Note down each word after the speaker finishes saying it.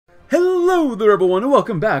Hello there everyone and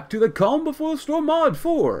welcome back to the Calm Before the Storm mod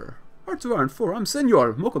for Hearts of Iron 4. I'm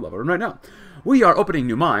Senor Mocha Lover, and right now we are opening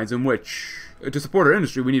new mines in which, to support our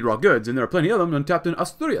industry, we need raw goods, and there are plenty of them untapped in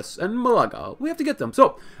Asturias and Malaga. We have to get them.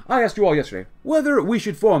 So, I asked you all yesterday whether we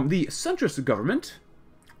should form the centrist government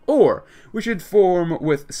or we should form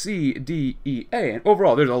with CDEA. And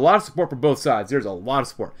overall, there's a lot of support for both sides. There's a lot of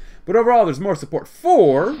support. But overall, there's more support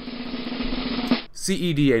for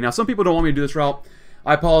CEDA. Now, some people don't want me to do this route.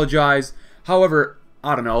 I apologize. However,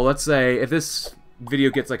 I don't know, let's say if this video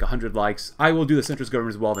gets like 100 likes, I will do the centrist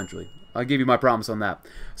government as well eventually. I'll give you my promise on that.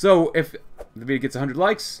 So if the video gets 100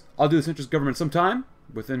 likes, I'll do the centrist government sometime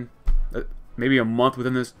within maybe a month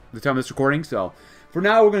within the time of this recording. So for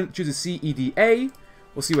now, we're going to choose a CEDA.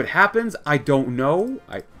 We'll see what happens. I don't know.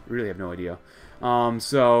 I really have no idea.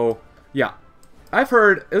 So yeah, I've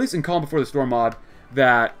heard, at least in Calm Before the Storm mod,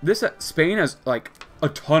 that Spain has like a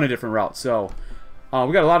ton of different routes. So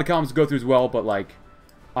we got a lot of comments to go through as well, but like,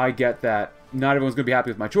 I get that not everyone's going to be happy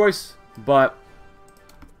with my choice, but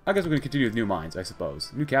I guess we're going to continue with new mines, I suppose.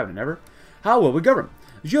 New cabinet, never. How will we govern?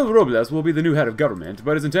 Gil Robles will be the new head of government,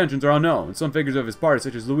 but his intentions are unknown. Some figures of his party,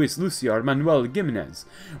 such as Luis Luciar Manuel Gimenez,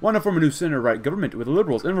 want to form a new center-right government with the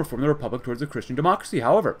liberals and reform the republic towards a Christian democracy.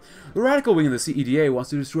 However, the radical wing of the CEDA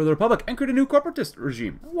wants to destroy the republic and create a new corporatist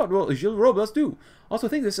regime. What will Gil Robles do? Also, I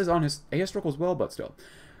think this is on his historical as well, but still.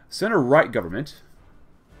 Center-right government.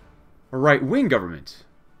 A right-wing government.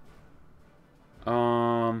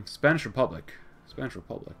 Spanish Republic. Spanish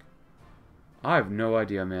Republic. I have no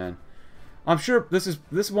idea, man. I'm sure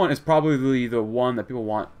this one is probably the one that people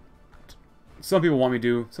want. Some people want me to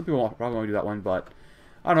do. Some people probably want me to do that one, but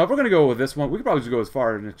I don't know. If we're gonna go with this one, we could probably just go as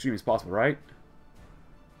far and extreme as possible, right?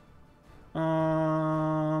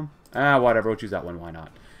 Whatever. We'll choose that one. Why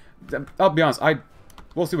not? I'll be honest.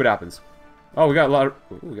 We'll see what happens. Oh, we got a lot of.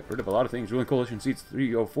 We got rid of a lot of things. Ruling coalition seats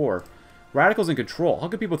 304. Radicals in control. How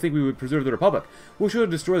could people think we would preserve the republic? We should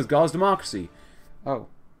destroy this god's democracy. Oh,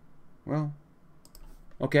 well,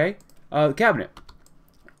 okay. Cabinet.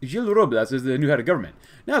 Gil Robles is the new head of government.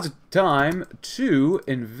 Now it's time to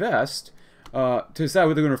invest, to decide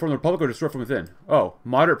whether they're going to reform the republic or destroy from within. Oh,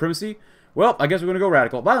 moderate primacy? Well, I guess we're going to go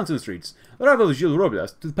radical. Violence in the streets. The arrival of Gil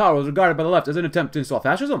Robles to the power was regarded by the left as an attempt to install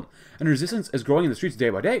fascism, and resistance is growing in the streets day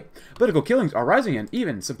by day. Political killings are rising, and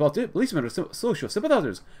even some policemen are social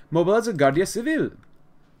sympathizers. Mobilize the Guardia Civil.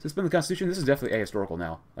 Suspend the Constitution. This is definitely ahistorical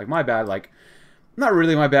now. Like, my bad. Like, not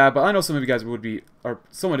really my bad, but I know some of you guys are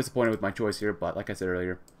somewhat disappointed with my choice here, but like I said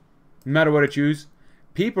earlier, no matter what I choose,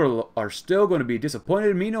 people are still going to be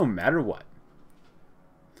disappointed in me no matter what.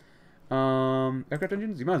 Aircraft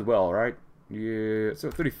engines? You might as well, right? Yeah,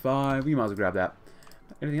 so 35, we might as well grab that.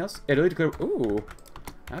 Anything else? Italy declared. Ooh,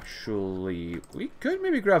 actually, we could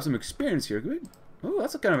maybe grab some experience here. Good. Ooh,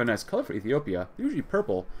 that's kind of a nice color for Ethiopia. They're usually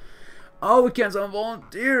purple. Oh, we can't summon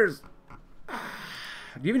volunteers. Do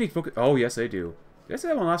you even need focus? Oh, yes, I do. Did I say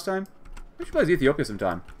that one last time? We should play as Ethiopia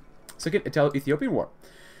sometime. Second Italo-Ethiopian War.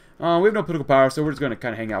 We have no political power, so we're just going to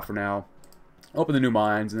kind of hang out for now. Open the new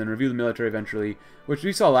mines, and then review the military eventually, which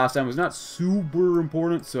we saw last time was not super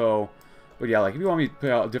important, so. But yeah, like, if you want me to put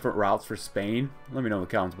out different routes for Spain, let me know in the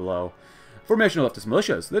comments below. Formation of leftist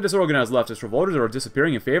militias. The disorganized leftist revolters are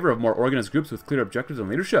disappearing in favor of more organized groups with clear objectives and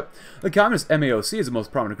leadership. The communist MAOC is the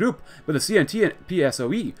most prominent group, but the CNT and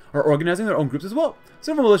PSOE are organizing their own groups as well.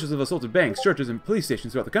 Several militias have assaulted banks, churches, and police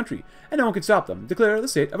stations throughout the country, and no one can stop them. Declare the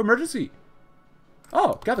state of emergency.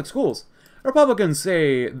 Oh, Catholic schools. Republicans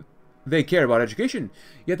say they care about education,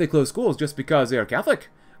 yet they close schools just because they are Catholic.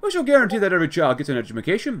 We shall guarantee that every child gets an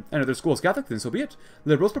education, and if their school is Catholic, then so be it.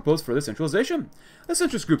 Liberals propose further centralization. The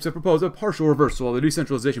centrist groups have proposed a partial reversal of the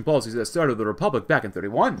decentralization policies that started the Republic back in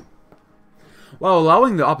 '31. While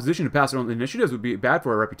allowing the opposition to pass their own initiatives would be bad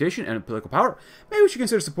for our reputation and political power, maybe we should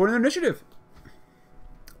consider supporting their initiative.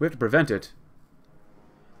 We have to prevent it.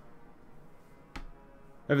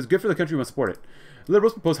 If it's good for the country, we must support it.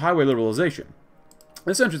 Liberals propose highway liberalization.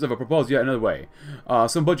 The centrists have proposed yet another way.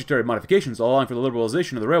 Some budgetary modifications allowing for the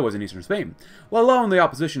liberalization of the railways in eastern Spain. While allowing the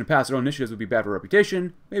opposition to pass their own initiatives would be bad for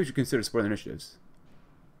reputation, maybe we should consider supporting their initiatives.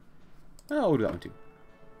 Oh, we'll do that one too.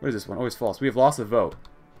 What is this one? Always false. We have lost the vote.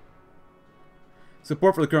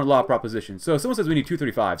 Support for the current law proposition. So someone says we need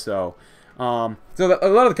 235. So, a lot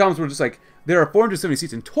of the comments were just like, there are 470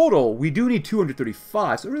 seats in total. We do need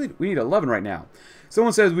 235. So really, we need 11 right now.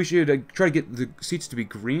 Someone says we should try to get the seats to be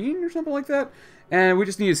green or something like that. And we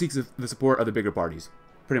just need to seek the support of the bigger parties,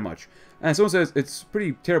 pretty much. And someone says it's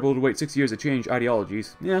pretty terrible to wait 6 years to change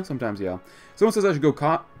ideologies. Yeah, sometimes, yeah. Someone says I should go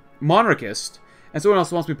monarchist, and someone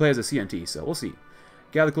else wants me to play as a CNT, so we'll see.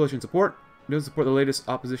 Gather coalition support. Doesn't support the latest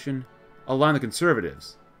opposition. Align the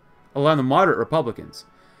conservatives. Align the moderate Republicans.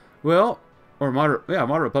 Well, or moderate, yeah,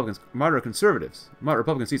 moderate Republicans, moderate conservatives. Moderate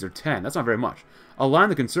Republican seats are 10. That's not very much. Align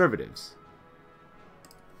the conservatives.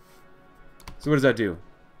 So what does that do?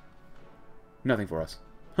 Nothing for us.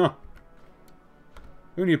 Huh.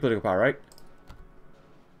 We need political power, right?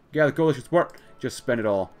 Gather coalition support. Just spend it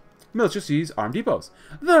all. Militia seize armed depots.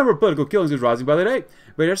 The number of political killings is rising by the day.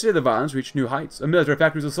 But yesterday the violence reached new heights. A military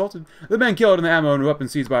factory was assaulted. The men killed and the ammo and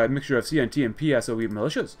weapons seized by a mixture of CNT and PSOE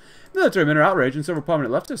militias. Military men are outraged and several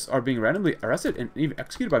prominent leftists are being randomly arrested and even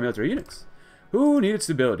executed by military eunuchs. Who needed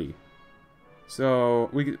stability? So,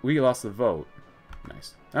 we lost the vote.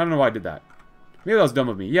 Nice. I don't know why I did that. Maybe that was dumb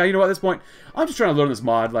of me. Yeah, you know what, at this point, I'm just trying to learn this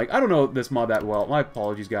mod. Like, I don't know this mod that well. My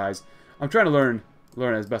apologies, guys. I'm trying to learn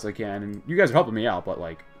as best I can, and you guys are helping me out, but,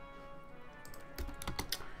 like,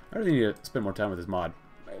 I really need to spend more time with this mod.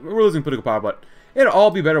 We're losing political power, but it'll all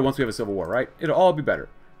be better once we have a civil war, right? It'll all be better.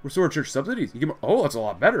 Restore church subsidies. You get more, oh, that's a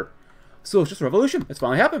lot better. Socialist revolution. It's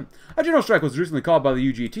finally happened. A general strike was recently called by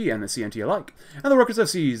the UGT and the CNT alike, and the workers have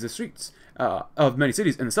seized the streets of many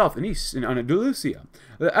cities in the south and east in Andalusia.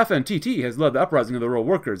 The FNTT has led the uprising of the rural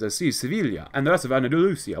workers, has seized Sevilla and the rest of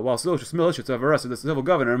Andalusia, while socialist militias have arrested the civil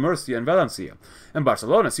governor in Murcia and Valencia. In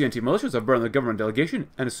Barcelona, CNT militias have burned the government delegation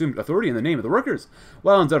and assumed authority in the name of the workers,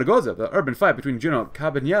 while in Zaragoza, the urban fight between General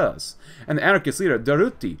Cabanillas and the anarchist leader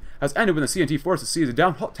Durruti has ended when the CNT forces seized a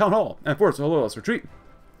town hall and forced a loyalist retreat.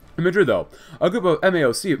 In Madrid, though, a group of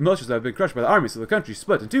MAOC militias have been crushed by the army, so the country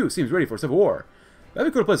split in two, seems ready for a civil war.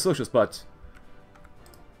 That'd be cool to play socialist, but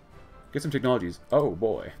get some technologies. Oh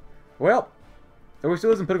boy. Well, are we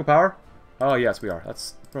still losing political power? Oh yes, we are.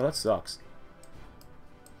 Bro, that sucks.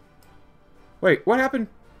 Wait, what happened?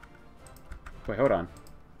 Wait, hold on.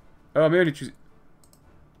 Oh, maybe I need to choose.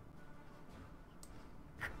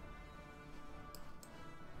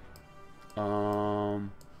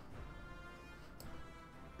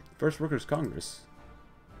 First Workers' Congress.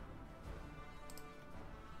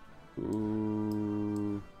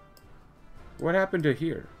 Ooh. What happened to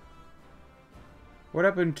here? What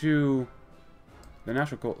happened to the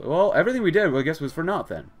National Well, everything we did, I guess, was for naught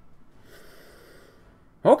then.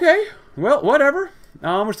 Okay. Well, whatever.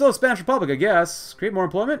 We're still a Spanish Republic, I guess. Create more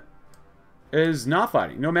employment is not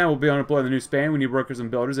fighting. No man will be unemployed in the new Spain. We need workers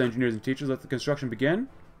and builders, engineers and teachers. Let the construction begin.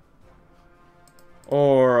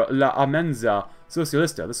 Or La Amenza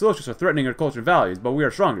Socialista. The socialists are threatening our culture and values, but we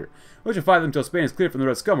are stronger. We should fight them until Spain is cleared from the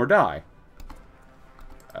red scum or die.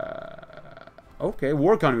 Okay,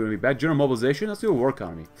 war economy would be bad. General mobilization? Let's do a war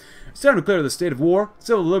economy. It's time to declare the state of war.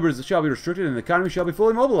 Civil liberties shall be restricted and the economy shall be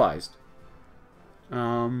fully mobilized.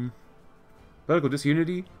 Political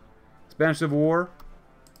disunity? Spanish Civil War?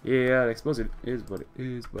 Yeah, I suppose it is what it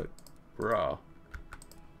is, but bruh.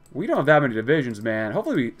 We don't have that many divisions, man.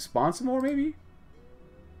 Hopefully we spawn some more, maybe?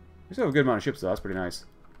 We still have a good amount of ships, though. That's pretty nice.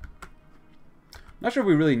 Not sure if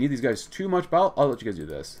we really need these guys too much, but I'll let you guys do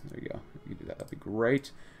this. There you go. You can do that. That'd be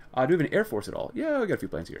great. Do we have an air force at all? Yeah, we got a few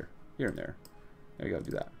planes here. Here and there. There you go.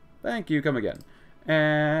 Do that. Thank you. Come again.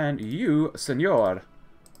 And you, senor.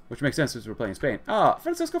 Which makes sense since we're playing Spain. Ah,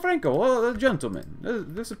 Francisco Franco, a gentleman. One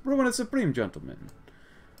of the supreme gentlemen.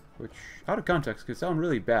 Which, out of context, could sound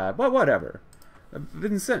really bad, but whatever.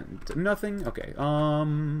 Vincent, nothing? Okay,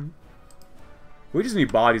 we just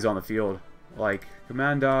need bodies on the field. Like,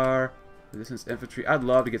 Commandar, Resistance Infantry. I'd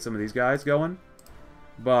love to get some of these guys going.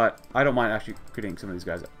 But I don't mind actually creating some of these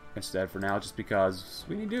guys instead for now, just because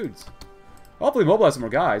we need dudes. Hopefully mobilize some more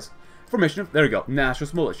guys. Formation of, there we go,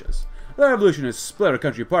 nationalist militias. The revolution has split our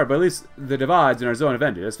country apart, but at least the divides in our zone have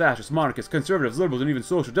ended. As fascists, monarchists, conservatives, liberals, and even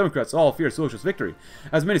social democrats all fear socialist victory.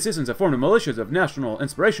 As many citizens have formed militias of national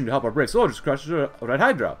inspiration to help our brave soldiers crush the Red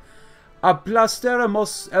Hydra.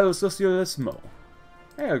 Aplasteremos el socialismo.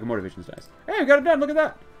 Hey, look, more divisions, nice. Hey, we got it done, look at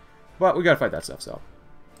that. But we gotta fight that stuff, so.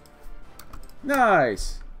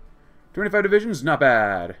 Nice. 25 divisions, not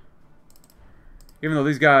bad. Even though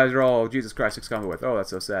these guys are all, Jesus Christ, 6 combo width. Oh, that's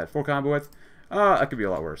so sad. 4 combo width? That could be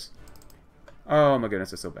a lot worse. Oh my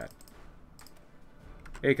goodness, that's so bad.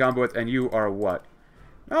 8 combo width, and you are what?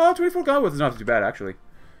 Oh, 24 combo width is not too bad, actually.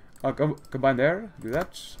 Combine there. Do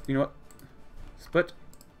that. You know what? Split.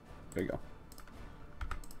 There you go.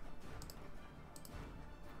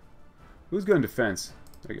 Who's good in defense?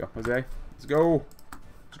 There you go, Jose. Let's go.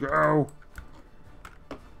 Let's go.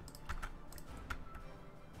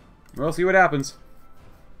 We'll see what happens.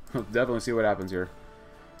 We'll definitely see what happens here.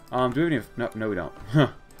 Do we have any... No, we don't.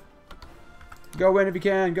 Go in if you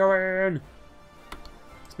can. Go in.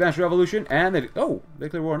 Spanish Revolution. And they... Oh, they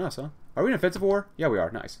declared war on us, huh? Are we in offensive war? Yeah, we are.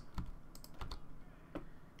 Nice.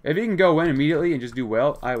 If you can go in immediately and just do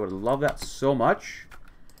well, I would love that so much.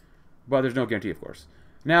 But there's no guarantee, of course.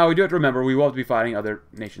 Now, we do have to remember, we will have to be fighting other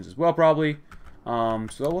nations as well, probably. So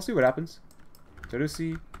we'll see what happens.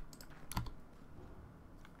 Tarusi.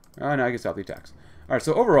 Oh, no, I can stop the attacks. Alright,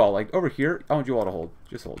 so overall, like, over here, I want you all to hold.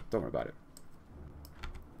 Just hold. Don't worry about it.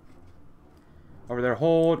 Over there,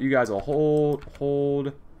 hold. You guys will hold.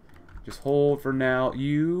 Hold. Just hold for now.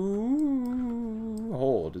 You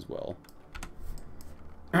hold as well.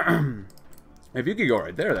 If you could go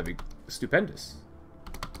right there, that'd be stupendous.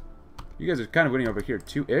 You guys are kind of winning over here,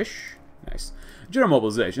 too-ish. Nice. General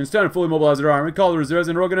mobilization. It's time to fully mobilize our army. Call the reserves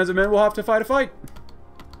and organize the men. We'll have to fight a fight.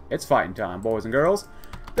 It's fighting time, boys and girls.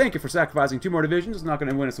 Thank you for sacrificing 2 more divisions. It's not going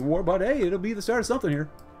to win us a war, but hey, it'll be the start of something here.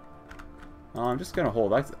 I'm just going to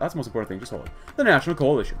hold. That's the most important thing. Just hold. The National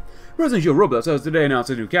Coalition. President Gil Robles has today announced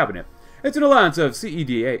a new cabinet. It's an alliance of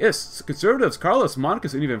CEDA-ists, conservatives, Carlos,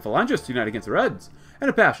 monarchists, and even phalangists unite against the Reds. And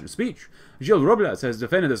a passionate speech. Gil Robles has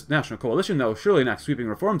defended this national coalition that will surely enact sweeping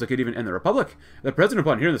reforms that could even end the Republic. The president,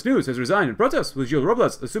 upon hearing this news, has resigned in protest, with Gil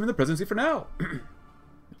Robles assuming the presidency for now.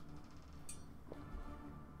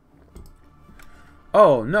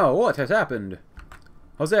 Oh no, what has happened?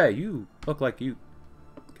 Jose, you look like you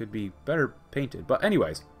could be better painted. But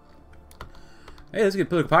anyways. Hey, let's get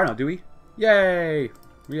political power now, do we? Yay!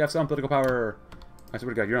 We have some political power. I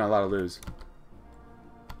swear to God, you're not allowed to lose.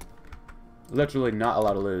 Literally not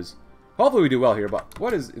allowed to lose. Hopefully we do well here, but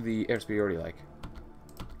what is the air superiority like?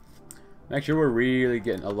 Make sure we're really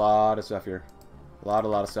getting a lot of stuff here. A lot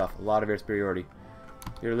of stuff. A lot of air superiority.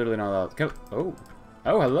 You're literally not allowed.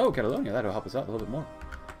 Oh, hello, Catalonia. That'll help us out a little bit more.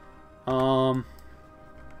 I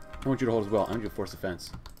want you to hold as well. I want you to force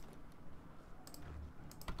defense.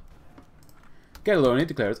 Catalonia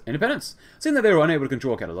declares independence. Seeing that they were unable to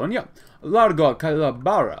control Catalonia, Largo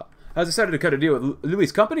Calabara has decided to cut a deal with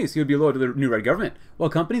Luis companies. He would be loyal to the new red government, while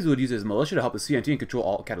companies would use his militia to help the CNT and control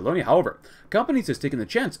all Catalonia. However, companies has taken the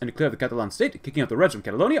chance and declared the Catalan state, kicking out the Reds from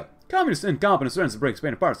Catalonia. Communist incompetence threatens to break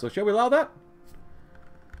Spain apart, so shall we allow that?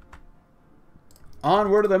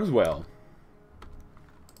 Onward to them as well.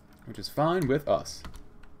 Which is fine with us.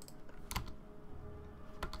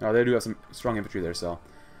 Oh, they do have some strong infantry there, so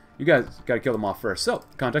you guys gotta kill them off first. So,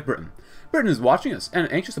 contact Britain. Britain is watching us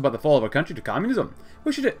and anxious about the fall of our country to communism.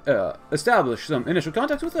 We should establish some initial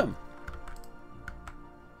contacts with them.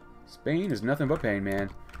 Spain is nothing but pain, man.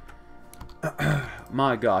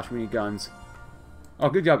 My gosh, we need guns. Oh,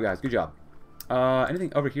 good job, guys. Good job.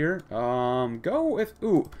 Anything over here? Go with...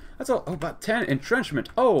 Ooh, that's all. Oh, about 10 entrenchment.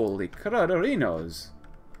 Holy cradorinos.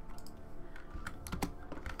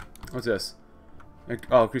 What's this?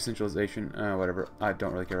 Oh, increased centralization. Whatever. I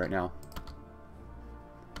don't really care right now.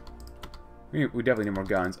 We definitely need more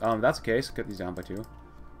guns. That's the case. Cut these down by 2.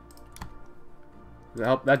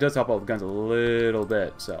 That does help out with guns a little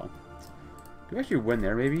bit, so. Can we actually win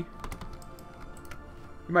there, maybe?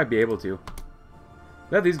 We might be able to.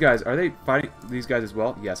 That these guys, are they fighting these guys as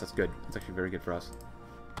well? Yes, that's good. That's actually very good for us.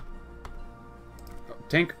 Oh,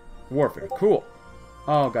 tank warfare. Cool.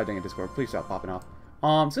 Oh, god dang it, Discord. Please stop popping off.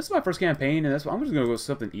 Since it's my first campaign in this one, I'm just going to go with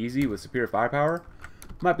something easy with superior firepower.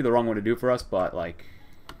 Might be the wrong one to do for us, but, like,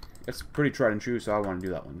 it's pretty tried and true, so I want to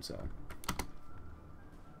do that one, so.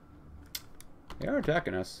 They are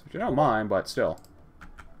attacking us, which I don't mind, but still.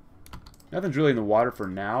 Nothing's really in the water for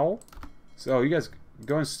now. So, you guys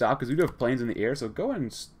go and stop, because we do have planes in the air, so go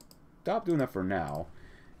and stop doing that for now.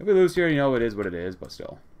 If we lose here, you know it is what it is, but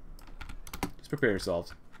still. Just prepare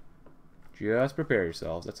yourselves. Just prepare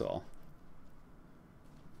yourselves, that's all.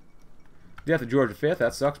 Death of George V,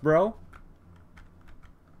 that sucks, bro.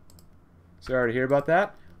 Sorry to hear about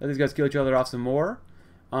that. Let these guys kill each other off some more.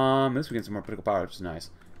 At least we get some more political power, which is nice.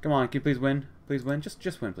 Come on, can you please win? Please win.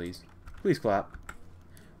 Just win, please. Please clap.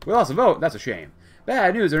 We lost a vote. That's a shame.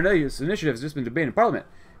 Bad news. Our initiative has just been debated in Parliament.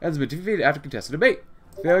 It has been defeated after contested debate.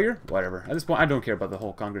 Failure? Whatever. At this point, I don't care about the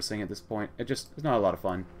whole Congress thing at this point. It's not a lot of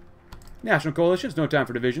fun. National coalitions. No time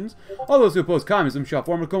for divisions. All those who oppose communism shall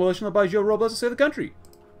form a coalition led by Gil Robles to save the country.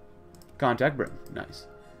 Contact Britain. Nice.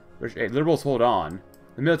 Hey, liberals hold on.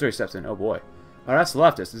 The military steps in. Oh boy. Arrest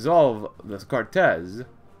leftists. Dissolve the Cortez.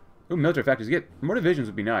 Ooh, military factories. Get more divisions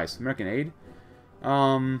would be nice. American aid.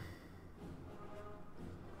 Oh,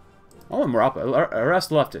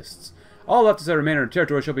 arrest leftists. All leftists that remain in our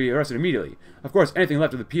territory shall be arrested immediately. Of course, anything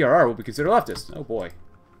left of the PRR will be considered leftist. Oh boy.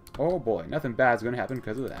 Oh boy. Nothing bad's going to happen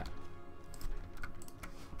because of that.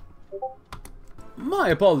 My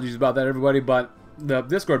apologies about that, everybody, but the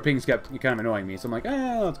Discord pings kept kind of annoying me, so I'm like,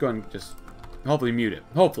 let's go and just hopefully mute it.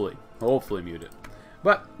 Hopefully mute it.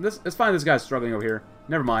 But it's fine. This guy's struggling over here.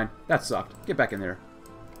 Never mind. That sucked. Get back in there.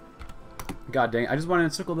 God dang it. I just wanted to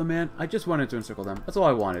encircle them, man. I just wanted to encircle them. That's all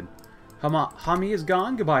I wanted. Hami is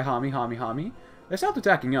gone. Goodbye, Hami. They stopped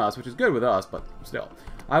attacking us, which is good with us, but still.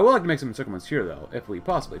 I would like to make some encirclements here, though, if we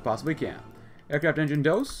possibly can. Aircraft engine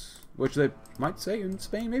dose, which they might say in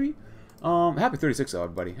Spain, maybe. Happy 36 though,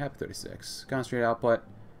 everybody. Happy 36. Concentrate output.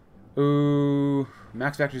 Ooh,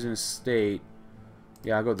 max factories in a state.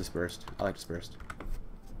 Yeah, I'll go dispersed. I like dispersed.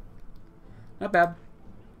 Not bad.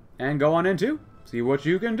 And go on into. See what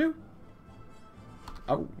you can do.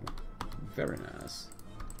 Oh, very nice.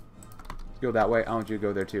 Let's go that way. I want you to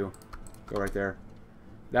go there too. Go right there.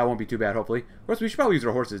 That won't be too bad, hopefully. Of course, we should probably use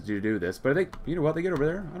our horses to do this, but I think, you know what, they get over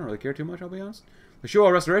there. I don't really care too much, I'll be honest. The Showa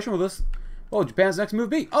restoration will this. What will Japan's next move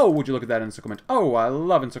be? Oh, would you look at that encirclement? Oh, I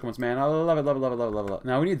love encirclements, man. I love it, love it, love it, love it, love it.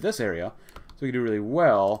 Now, we need this area, so we can do really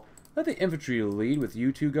well. Let the infantry lead with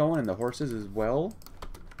you two going and the horses as well.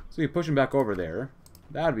 So you push them back over there.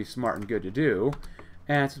 That would be smart and good to do.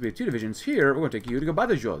 And since we have two divisions here, we're going to take you to go buy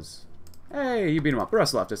the Jaws. Hey, you beat them up.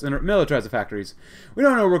 Rest left us and militarize the factories. We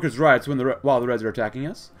don't know workers' rights while the Reds are attacking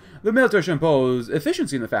us. The military should impose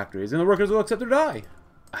efficiency in the factories, and the workers will accept or die.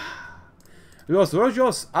 Los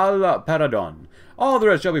Rojos a la Paradon. All the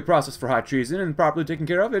Reds shall be processed for high treason and properly taken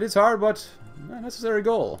care of. It is hard, but a necessary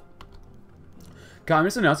goal.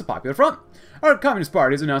 Communists announced a popular front. Our Communist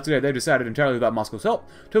Party has announced today they've decided entirely without Moscow's help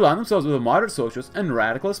to align themselves with the moderate socialist and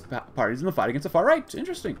radicalist parties in the fight against the far right.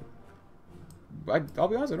 Interesting. I'll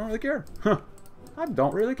be honest, I don't really care. I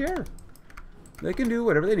don't really care. They can do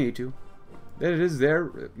whatever they need to. It is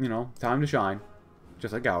their, you know, time to shine.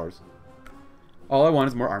 Just like ours. All I want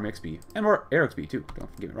is more Army XP. And more Air XP, too.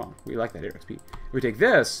 Don't get me wrong. We like that Air XP. If we take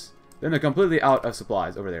this, then they're completely out of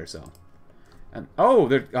supplies over there, so. And,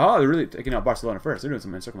 they're really taking out Barcelona first. They're doing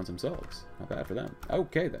some encirclements themselves. Not bad for them.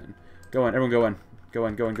 Okay, then. Go in. Everyone go in. Go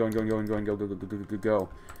in, go in, go in, go in, go in, go in, go, go, go, go, go, go, go.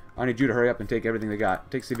 I need you to hurry up and take everything they got.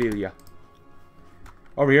 Take Sevilla.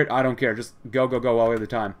 Over here, I don't care. Just go, go, go all the way to the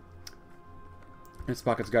time. This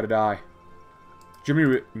pocket's got to die.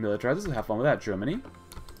 Germany militarizes. Have fun with that, Germany.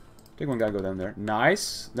 Take one guy and go down there.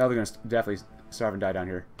 Nice. Now they're going to definitely starve and die down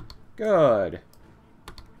here. Good.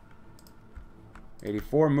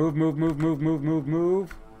 84. Move, move, move, move, move, move,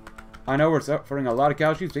 move. I know we're suffering a lot of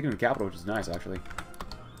casualties. Taking the capital, which is nice, actually.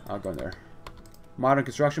 I'll go in there. Modern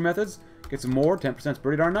construction methods. Get some more. 10% is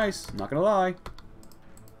pretty darn nice. Not going to lie.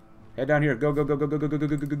 Head down here. Go, go, go, go, go, go, go, go,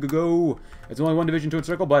 go, go, go, go. It's only one division to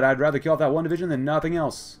encircle, but I'd rather kill off that one division than nothing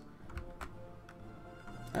else.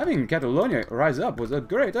 Having Catalonia rise up was a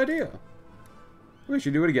great idea. We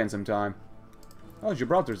should do it again sometime. Oh,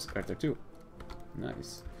 Gibraltar's right there, too.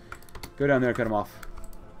 Nice. Go down there and cut them off.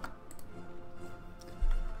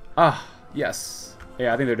 Ah, yes.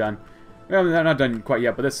 Yeah, I think they're done. Well, they're not done quite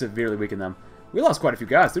yet, but that's severely weakened them. We lost quite a few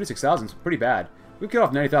guys. 36,000 is pretty bad. We killed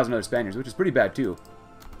off 90,000 other Spaniards, which is pretty bad, too.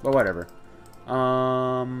 But whatever.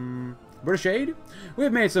 British aid? We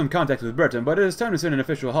have made some contact with Britain, but it is time to send an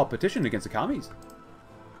official help petition against the commies.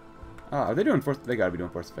 Are they doing force? They gotta be doing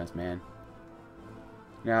force defense, man.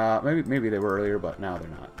 Nah, maybe they were earlier, but now they're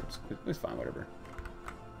not. It's fine, whatever.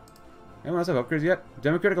 Anyone else have upgrades yet?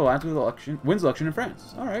 Democratic Alliance wins election in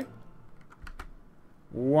France. Alright.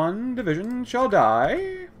 One division shall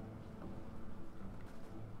die.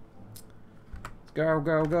 Go,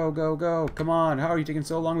 go, go, go, go. Come on. How are you taking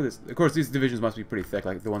so long with this? Of course, these divisions must be pretty thick,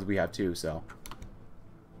 like the ones we have too, so.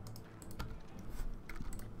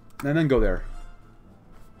 And then go there.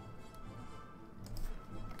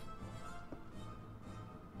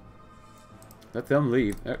 Let them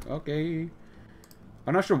leave. Okay.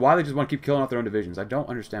 I'm not sure why they just want to keep killing off their own divisions. I don't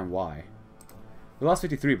understand why. We lost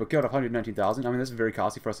 53, but killed off 119,000. I mean, this is very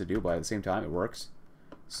costly for us to do, but at the same time, it works.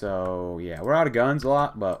 So, yeah. We're out of guns a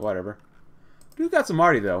lot, but whatever. We do got some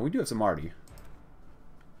arty, though. We do have some arty.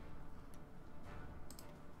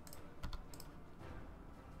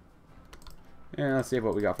 Yeah, let's save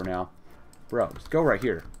what we got for now. Bro, just go right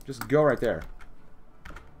here. Just go right there.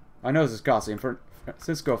 I know this is costly, and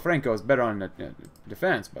Francisco Franco is better on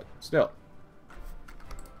defense, but still.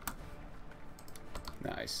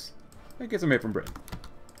 Nice. That gets them made from Britain.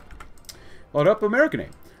 Followed up American aid.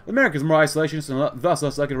 The Americans are more isolationist and thus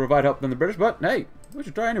less likely to provide help than the British, but hey, we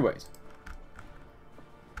should try anyways.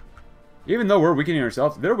 Even though we're weakening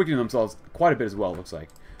ourselves, they're weakening themselves quite a bit as well, it looks like.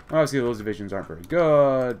 Obviously, those divisions aren't very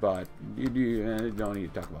good, but you don't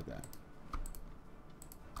need to talk about that.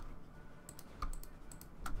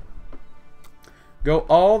 Go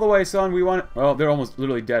all the way, son. We want... Well, they're almost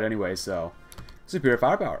literally dead anyway, so... Superior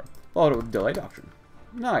firepower. Followed it with delay doctrine.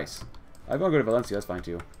 Nice. I'm going to go to Valencia. That's fine,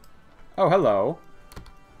 too. Oh, hello.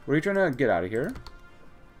 Were you trying to get out of here?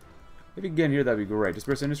 If you can get in here, that'd be great.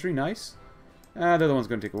 Disperse industry. Nice. They're the ones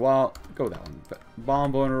going to take a while. Go with that one.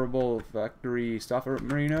 Bomb vulnerable factory stuffer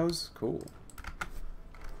merinos. Cool.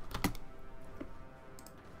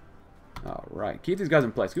 Alright. Keep these guys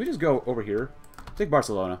in place. Can we just go over here? Take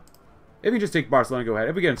Barcelona. If you just take Barcelona, go ahead.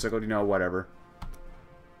 If we get encircled, you know, whatever.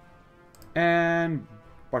 And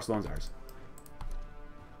Barcelona's ours.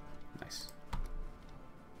 Nice.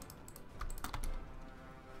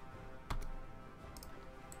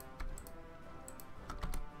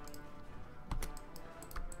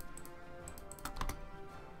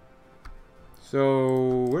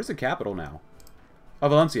 So, where's the capital now? Oh,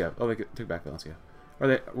 Valencia. Oh, they took back Valencia. Or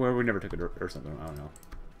they, well, we never took it or something. I don't know.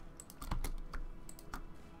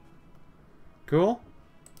 Cool.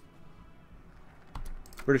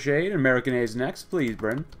 British aid, American aid is next. Please,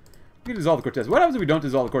 Britain. We can dissolve the Cortez. What happens if we don't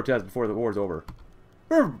dissolve the Cortez before the war is over?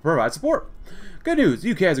 Provide support. Good news.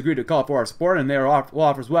 The UK has agreed to call for our support, and they will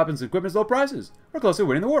offer us weapons and equipment at low prices. We're close to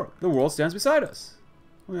winning the war. The world stands beside us.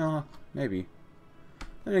 Well, maybe.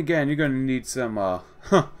 And again, you're going to need some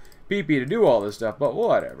PP to do all this stuff, but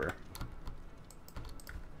whatever.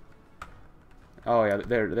 Oh yeah,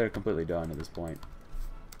 they're completely done at this point.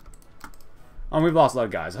 We've lost a lot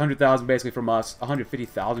of guys. 100,000 basically from us,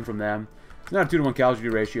 150,000 from them. It's not a 2-to-1 casualty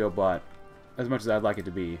ratio, but as much as I'd like it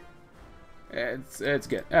to be, it's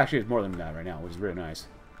good. Actually, it's more than that right now, which is really nice.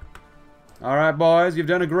 Alright, boys, you've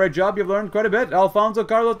done a great job. You've learned quite a bit. Alfonso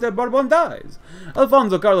Carlos de Bourbon dies.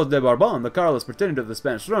 Alfonso Carlos de Bourbon, the Carlos pretender of the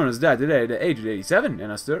Spanish throne, has died today at the age of 87 in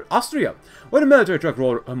Austria, when a military truck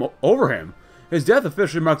rolled over him. His death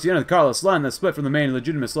officially marks the end of the Carlos line that split from the main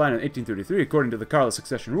legitimist line in 1833, according to the Carlos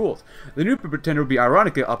succession rules. The new pretender would be,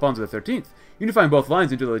 ironically, Alfonso XIII, unifying both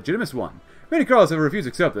lines into the legitimist one. Many Carlos have refused to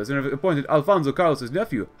accept this, and have appointed Alfonso Carlos'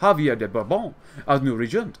 nephew, Javier de Bourbon, as new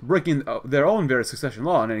regent, breaking their own very succession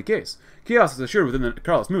law in any case. Chaos is assured within the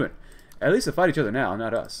Carlos movement. At least they fight each other now,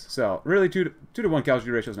 not us. So, really, 2-to-1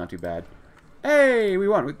 casualty ratio is not too bad. Hey, we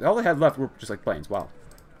won. All they had left were just like planes. Wow.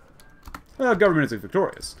 The government is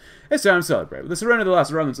victorious. It's time to celebrate. With the surrender of the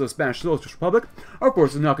last remnants of the Spanish Socialist Republic, our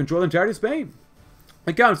forces now control the entirety of Spain.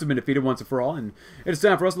 The Countess have been defeated once and for all, and it is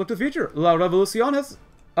time for us to look to the future. La Revolucion has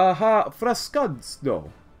frascado.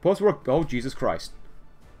 Post-war. Oh, Jesus Christ.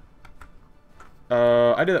 We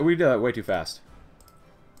did that way too fast.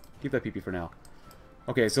 Keep that PP for now.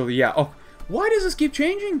 Okay, so yeah. Oh, why does this keep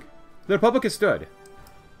changing? The Republic has stood.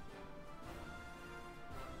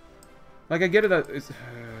 Like, I get it that it's...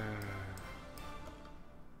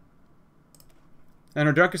 And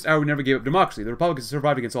our darkest hour, we never gave up democracy. The Republic has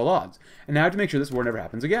survived against all odds. And now I have to make sure this war never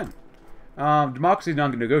happens again. Democracy is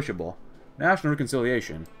non-negotiable. National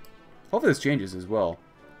reconciliation. Hopefully this changes as well.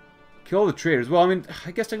 Kill the traitors. Well, I mean,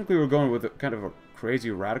 I guess technically we're going with kind of a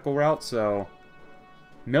crazy radical route, so...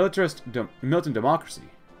 militant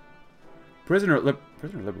democracy. Prisoner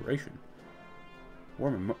liberation.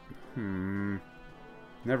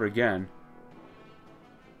 Never again.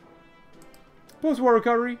 Post-war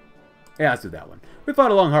recovery. Yeah, let's do that one. We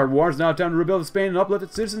fought a long, hard war. It's now time to rebuild Spain and uplift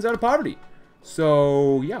its citizens out of poverty.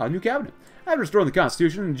 So, yeah, a new cabinet. After restoring the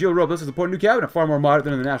Constitution, Gil Robles has appointed a new cabinet far more moderate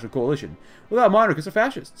than the National Coalition, without monarchists or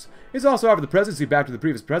fascists. He's also offered the presidency back to the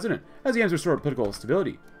previous president, as he aims to restore political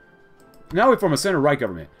stability. Now we form a center-right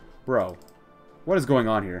government. Bro, what is going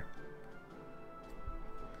on here?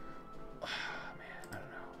 Man, I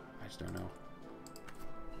don't know. I just don't know.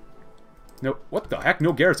 No, what the heck?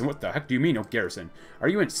 No garrison. What the heck do you mean, no garrison? Are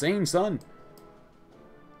you insane, son?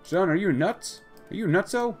 Son, are you nuts? Are you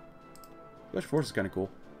nutso? Special Force is kind of cool.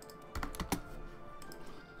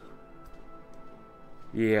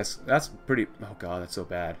 Yes, that's pretty... Oh, God, that's so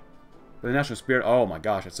bad. But the National Spirit... Oh, my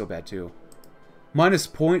gosh, that's so bad, too. Minus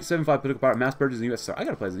 0.75 political power. Mass purges in the USSR. I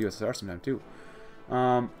gotta play as the USSR sometime, too.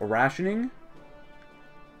 Rationing.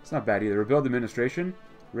 It's not bad either. Rebuild administration.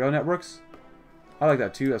 Rail networks. I like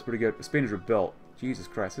that, too. That's pretty good. Spain is rebuilt. Jesus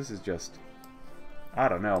Christ, this is just... I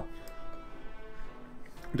don't know.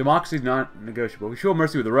 Democracy is not negotiable. If we show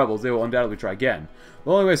mercy with the rebels, they will undoubtedly try again.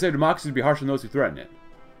 The only way to save democracy is to be harsh on those who threaten it.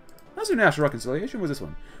 That's your national reconciliation. Was this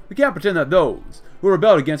one? We can't pretend that those who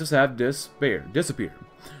rebelled against us have disappeared.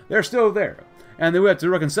 They're still there, and we have to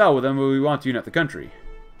reconcile with them when we want to unite the country.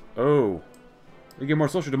 Oh. We get more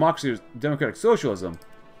social democracy or democratic socialism.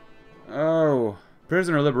 Oh.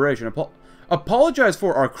 Prisoner liberation. Apologize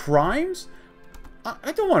for our crimes?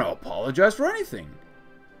 I don't want to apologize for anything.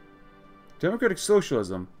 Democratic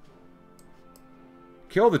socialism.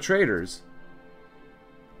 Kill the traitors.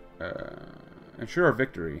 Ensure our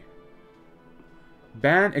victory.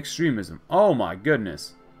 Ban extremism. Oh my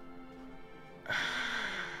goodness.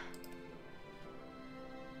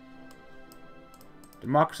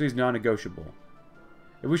 Democracy is non-negotiable.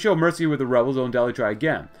 If we show mercy with the rebels, they'll undoubtedly try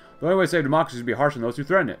again. The only way to save democracy is to be harsh on those who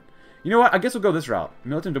threaten it. You know what? I guess we'll go this route.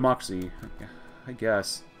 Militant democracy. I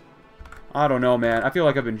guess. I don't know, man. I feel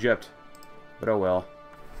like I've been gypped. But oh well.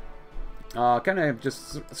 Kind of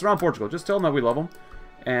just surround Portugal. Just tell them that we love them.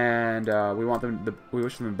 And we want them. We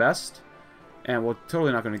wish them the best. And we're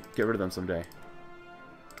totally not going to get rid of them someday.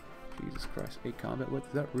 Jesus Christ. 8 combat width.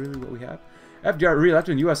 Is that really what we have? FDR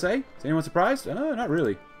re-elected in USA? Is anyone surprised? Not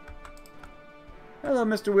really. Hello,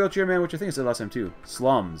 Mr. Wheelchair Man, which I think I said last time too.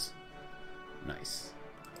 Slums. Nice.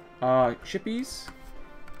 Shippies.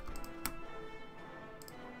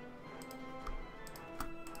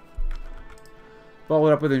 Follow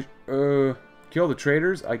it up with a, kill the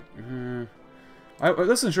traitors.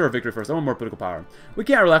 Let's ensure a victory first. I want more political power. We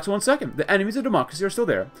can't relax 1 second. The enemies of democracy are still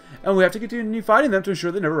there, and we have to continue fighting them to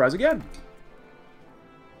ensure they never rise again.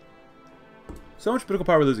 So much political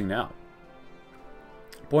power we're losing now.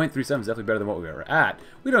 0.37 is definitely better than what we were at.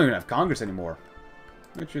 We don't even have Congress anymore.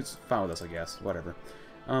 Which is fine with us, I guess. Whatever.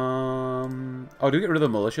 Oh, do we get rid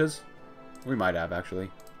of the militias? We might have, actually.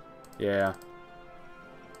 Yeah.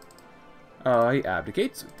 He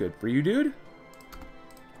abdicates. Good for you, dude.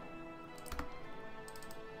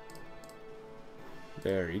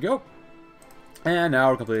 There you go. And now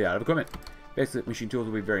we're completely out of equipment. Basic machine tools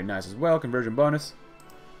will be very nice as well. Conversion bonus.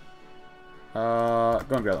 Go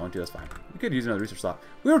and grab that one too, that's fine. We could use another research slot.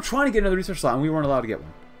 We were trying to get another research slot and we weren't allowed to get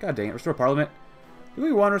one. God dang it, restore parliament. Do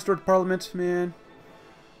we want to restore parliament, man?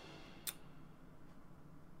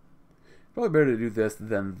 Probably better to do this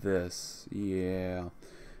than this. Yeah.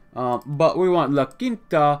 But we want La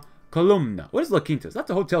Quinta Columna. What is La Quinta? That's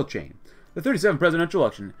a hotel chain. The 37th presidential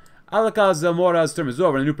election. Alcalá Zamora's term is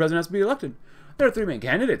over and the new president has to be elected. There are 3 main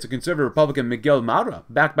candidates: a conservative Republican Miguel Maura,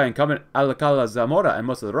 backed by incumbent Alcalá Zamora and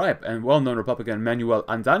most of the right, and well-known Republican Manuel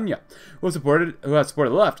Andaña, who has supported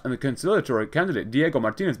the left, and the conciliatory candidate Diego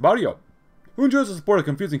Martinez Barrio, who enjoys the support of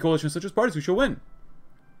confusing coalitions such as parties who shall win.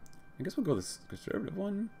 I guess we'll go with this conservative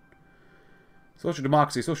one. Social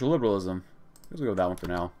democracy, social liberalism. I guess we'll go with that one for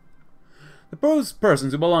now. The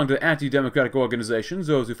persons who belong to anti-democratic organizations,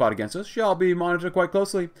 those who fought against us, shall be monitored quite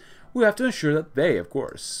closely. We have to ensure that they, of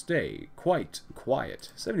course, stay quite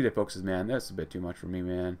quiet. 70-day focuses, man. That's a bit too much for me,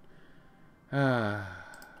 man.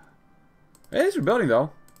 It is rebuilding,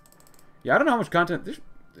 though. Yeah, I don't know how much content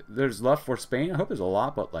there's left for Spain. I hope there's a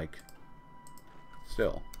lot, but, like,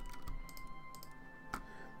 still.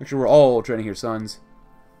 Make sure we're all training here, sons.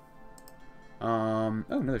 Oh,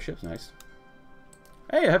 another ship's nice.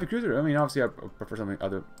 Hey, a heavy cruiser. I mean, obviously, I prefer something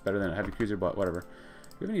better than a heavy cruiser, but whatever. Do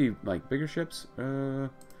you have any, like, bigger ships?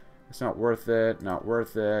 It's not worth it. Not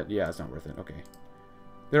worth it. Yeah, it's not worth it. Okay.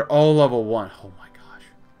 They're all level 1. Oh, my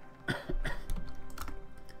gosh.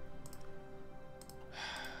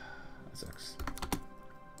 That sucks.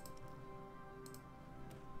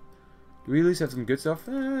 Do we at least have some good stuff?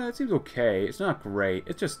 It seems okay. It's not great.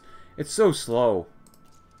 It's just, it's so slow.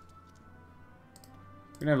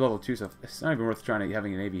 We're gonna have level 2 stuff. It's not even worth trying to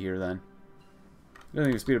having a navy here then. It doesn't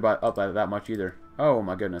even speed it up by that much either. Oh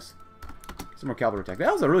my goodness. Some more cavalry attack.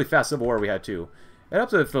 That was a really fast civil war we had too. It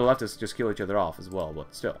helps if the leftists just kill each other off as well,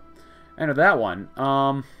 but still. And with that one,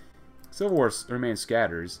 civil war remains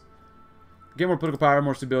scatters. Get more political power,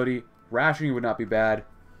 more stability. Rationing would not be bad.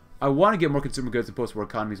 I want to get more consumer goods and post-war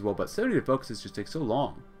economy as well, but 70-day focuses just take so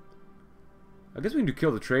long. I guess we can do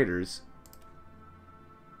kill the traders.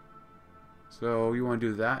 So, you want to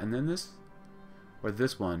do that and then this? Or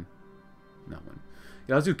this one? That one.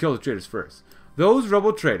 Yeah, let's do kill the traitors first. Those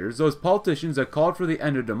rebel traitors, those politicians that called for the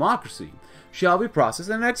end of democracy, shall be processed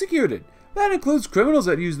and executed. That includes criminals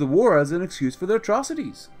that use the war as an excuse for their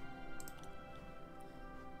atrocities.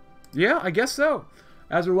 Yeah, I guess so.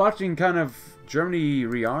 As we're watching kind of Germany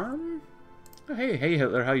rearm. Oh, hey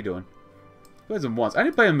Hitler, how you doing? Played him once. I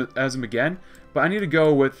need to play him as him again, but I need to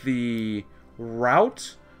go with the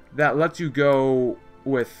route that lets you go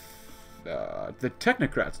with the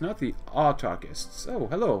technocrats, not the autarchists. Oh,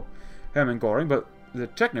 hello, Hermann Göring, but the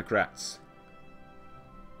technocrats.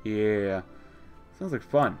 Yeah, sounds like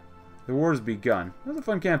fun. The war has begun. That was a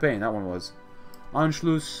fun campaign, that one was.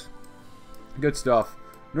 Anschluss, good stuff.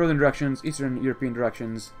 Northern directions, Eastern European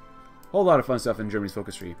directions. Whole lot of fun stuff in Germany's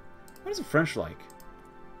focus tree. What is the French like?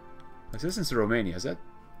 Assistance to Romania, is that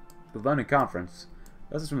the London Conference?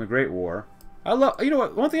 This is from the Great War. I love, you know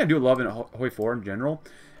what, one thing I do love in Hoi4 in general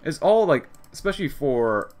is all, like, especially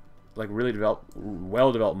for, like, really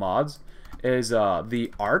well-developed mods, is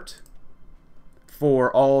the art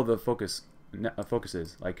for all the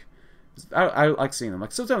focuses. Like, I like seeing them.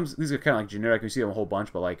 Like, sometimes these are kind of, like, generic, you see them a whole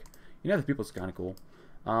bunch, but, like, you know, the people's kind of cool.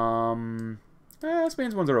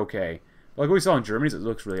 Spain's ones are okay. Like what we saw in Germany's, it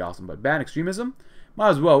looks really awesome, but ban extremism? Might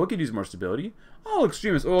as well, we could use more stability. All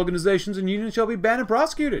extremist organizations and unions shall be banned and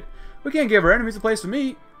prosecuted. We can't give our enemies a place to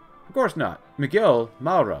meet. Of course not. Miguel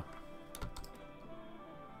Maura.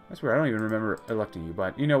 I swear, I don't even remember electing you,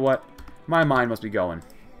 but you know what? My mind must be going.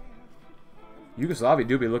 Yugoslavia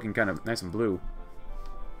do be looking kind of nice and blue.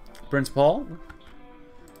 Prince Paul.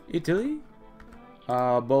 Italy.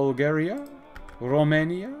 Bulgaria.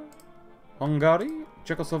 Romania. Hungary.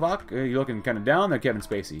 Czechoslovakia. You're looking kind of down there, Kevin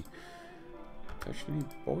Spacey. Touched any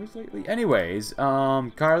boys lately? Anyways,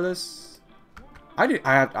 Carlos. I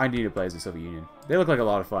need to play as the Soviet Union. They look like a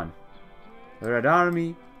lot of fun. The Red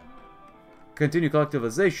Army. Continue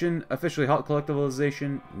collectivization. Officially halt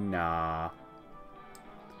collectivization. Nah.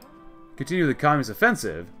 Continue the communist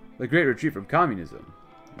offensive. The great retreat from communism.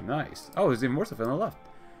 Nice. Oh, there's even more stuff on the left.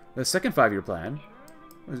 The second 5-year plan.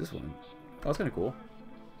 What is this one? Oh, that's kind of cool.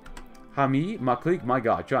 Hami, Maklik, my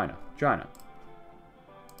god, China. China.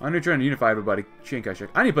 I'm trying to unify everybody. Chiang Kai-shek.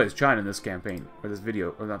 I need to play as China in this campaign. Or this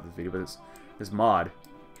video. Or not this video, but this mod.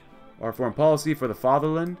 Our foreign policy for the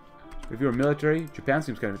fatherland. Review our military. Japan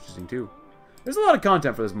seems kind of interesting too. There's a lot of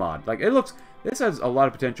content for this mod. Like, it looks... This has a lot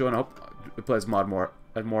of potential, and I hope it plays mod more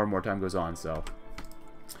as more and more time goes on, so...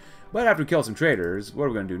 But after we kill some traders, what are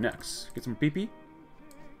we going to do next? Get some PP?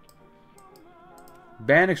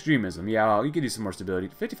 Ban extremism. Yeah, you could use some more stability.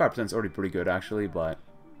 55% is already pretty good, actually, but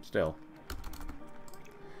still.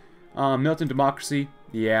 Militant democracy.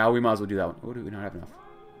 Yeah, we might as well do that one. Oh, do we not have enough?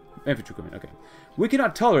 Infantry equipment, okay. We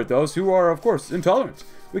cannot tolerate those who are, of course, intolerant.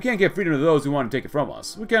 We can't give freedom to those who want to take it from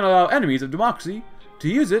us. We can't allow enemies of democracy to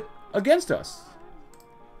use it against us.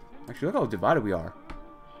 Actually, look how divided we are.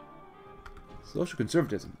 Social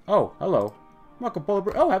conservatism. Oh, hello. Marco Polo.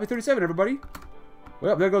 Oh, happy 37, everybody.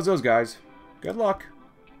 Well, there goes those guys. Good luck.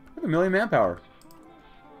 We have 1 million manpower.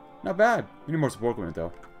 Not bad. We need more support equipment,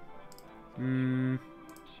 though.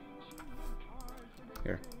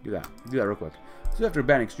 Here, do that. Do that real quick. So after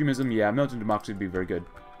banning extremism, yeah, militant democracy would be very good.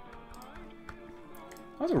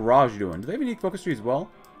 How's a Raj doing? Do they have any focus tree as well?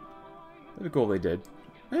 That'd be cool if they did.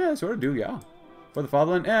 Yeah, sort of do, yeah. For the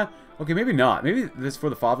fatherland? Eh. Okay, maybe not. Maybe this for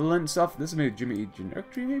the fatherland stuff. This is maybe Jimmy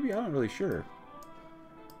generic tree, maybe? I'm not really sure.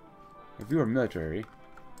 Review our military.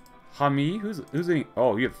 Hami? Who's any...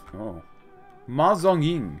 Oh, you have... Oh. Ma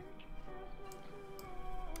Zongying.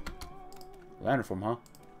 Land reform, huh?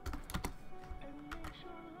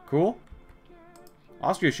 Cool.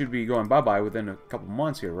 Austria should be going bye-bye within a couple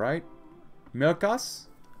months here, right? Milkas?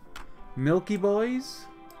 Milky Boys?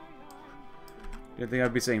 Didn't think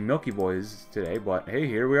I'd be saying Milky Boys today, but hey,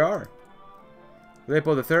 here we are.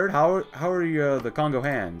 Leopold III, how are the Congo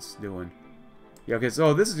hands doing? Yeah, okay,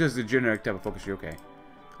 so this is just a generic type of focus tree, okay.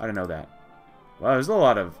 I didn't know that. Wow, there's a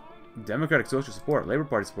lot of Democratic Social support, Labour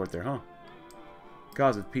Party support there, huh?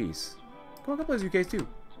 Cause of peace. Come on, go play as UKs too.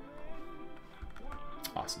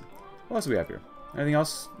 Awesome. What else do we have here? Anything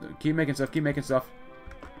else? Keep making stuff, keep making stuff.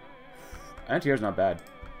 Anti-air's not bad.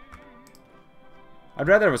 I'd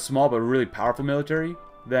rather have a small but really powerful military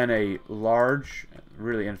than a large,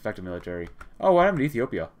 really ineffective military. Oh, what happened to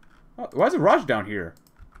Ethiopia? Oh, why is it Raj down here?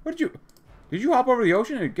 What did you hop over the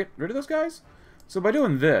ocean and get rid of those guys? So by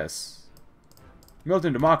doing this,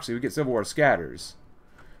 militant democracy, we get civil war scatters.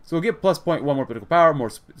 So we'll get plus 0.1 more political power, more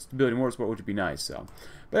stability, more support, which would be nice. So,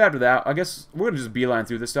 but after that, I guess we're gonna just beeline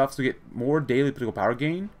through this stuff so we get more daily political power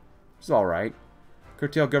gain. Which is all right.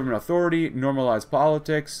 Curtail government authority, normalize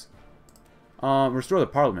politics. Restore the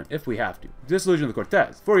parliament, if we have to. Dissolution of the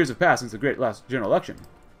Cortes. 4 years have passed since the great last general election.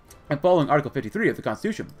 And following Article 53 of the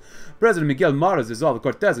Constitution, President Miguel Maras dissolved the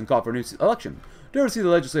Cortes and called for a new election to oversee the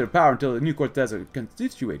legislative power until the new Cortes are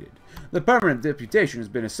constituted. The permanent deputation has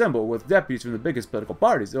been assembled with deputies from the biggest political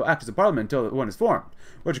parties that will act as a parliament until one is formed,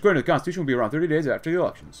 which according to the Constitution will be around 30 days after the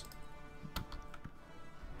elections.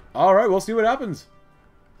 Alright, we'll see what happens.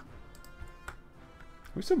 Are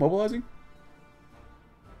we still mobilizing?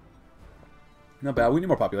 Not bad. We need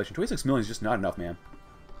more population. 26 million is just not enough, man.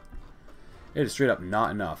 It is straight up not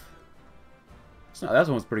enough. It's not, that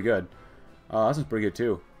one's pretty good. This one's pretty good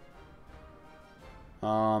too.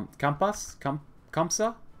 Kampas?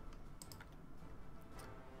 Kamsa?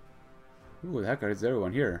 Ooh, the heck is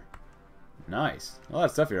everyone here? Nice. A lot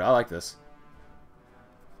of stuff here. I like this.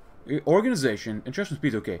 Organization. Entrenchment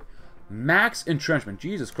speed's okay. Max entrenchment.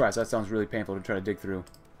 Jesus Christ, that sounds really painful to try to dig through.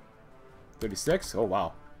 36? Oh,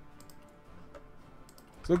 wow.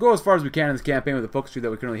 So we'll go as far as we can in this campaign with the focus tree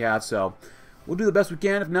that we currently have, so we'll do the best we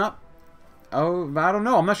can. If not, oh, I don't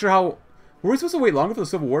know. I'm not sure how... Were we supposed to wait longer for the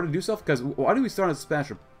Civil War to do stuff? Because why did we start as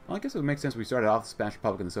Spanish... Well, I guess it would make sense we started off the Spanish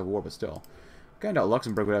Republic in the Civil War, but still. Kind of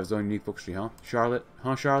Luxembourg would have its own unique focus tree, huh? Charlotte?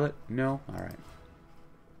 Huh, Charlotte? No? Alright.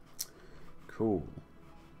 Cool.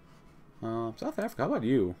 South Africa, how about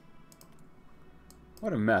you?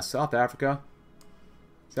 What a mess. South Africa.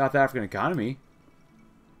 South African economy.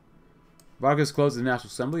 Vargas closed the National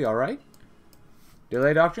Assembly, alright.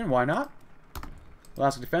 Delay doctrine, why not?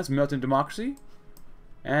 Alaska defense, militant democracy.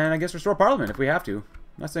 And I guess restore parliament if we have to.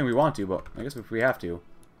 I'm not saying we want to, but I guess if we have to.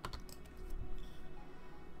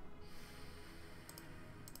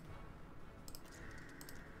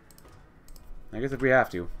 I guess if we have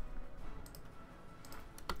to.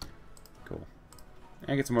 Cool.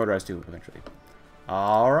 And get some motorized too, eventually.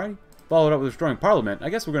 Alright. Followed up with destroying Parliament. I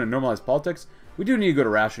guess we're going to normalize politics. We do need to go to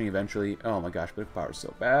rationing eventually. Oh my gosh, political power is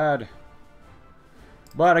so bad.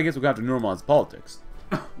 But I guess we're going to have to normalize politics.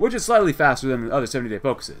 Which is slightly faster than the other 70-day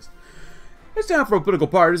focuses. It's time for political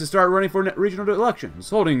parties to start running for regional elections,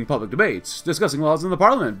 holding public debates, discussing laws in the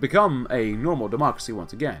parliament, become a normal democracy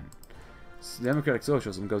once again. Democratic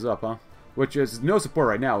socialism goes up, huh? Which is no support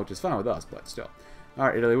right now, which is fine with us, but still.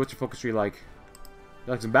 Alright, Italy, what's your focus tree like?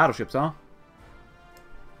 You like some battleships, huh?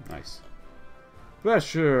 Nice.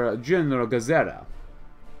 Pressure General Gazetta.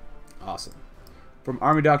 Awesome. From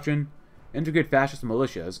Army Doctrine, integrate fascist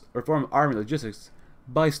militias, reform army logistics,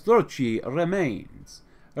 Bajstrochi remains.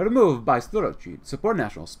 Remove Bajstrochi, support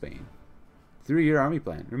national Spain. 3-year army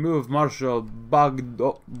plan. Remove Marshal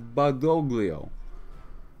Badoglio.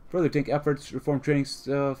 Further tank efforts, reform training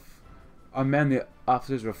stuff, amend the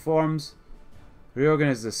officers' reforms,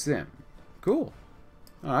 reorganize the sim. Cool.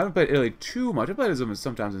 I haven't played Italy too much. I played them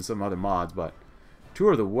sometimes in some other mods, but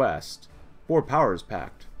Tour of the West, 4 powers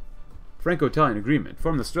pact, Franco-Italian agreement,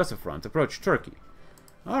 form the Stresa front, approach Turkey.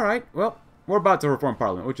 Alright, well, we're about to reform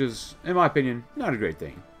Parliament, which is, in my opinion, not a great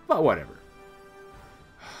thing, but whatever.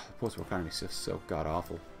 The post-war economy is just so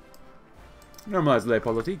god-awful. Normalize les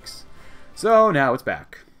politiques. So, now it's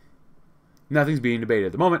back. Nothing's being debated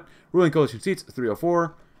at the moment. Ruling coalition seats,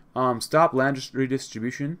 304. Stop land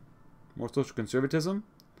redistribution. More social conservatism.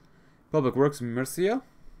 Public Works, Murcia.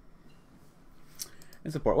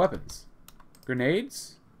 And support weapons.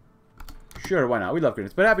 Grenades? Sure, why not? We love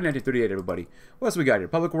grenades. But happy 1938, everybody. What else we got here?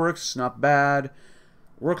 Public Works, not bad.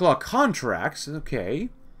 Work law contracts, okay.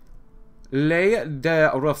 Ley de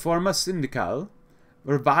reforma sindical.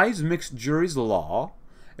 Revise mixed juries law.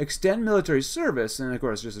 Extend military service. And, of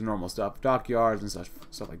course, just the normal stuff. Dockyards and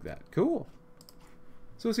stuff like that. Cool.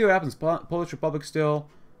 So we'll see what happens. Polish Republic still.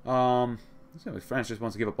 France just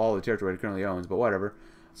wants to give up all the territory it currently owns, but whatever.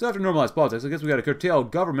 So after normalized politics, I guess we got to curtail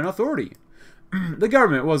government authority. The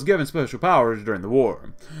government was given special powers during the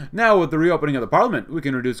war. Now, with the reopening of the parliament, we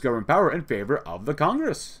can reduce government power in favor of the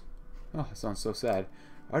Congress. Oh, that sounds so sad.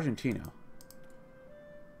 Argentina.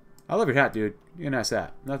 I love your hat, dude. You got a nice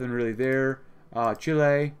hat. Nothing really there.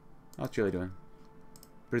 Chile. How's Chile doing?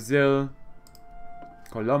 Brazil.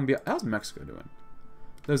 Colombia. How's Mexico doing?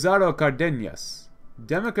 Lázaro Cárdenas.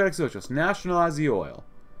 Democratic Socialists. Nationalize the oil.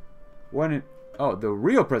 Oh, the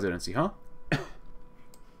real presidency, huh?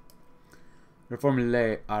 Reform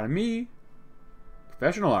les armées.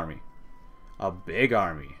 Professional army. A big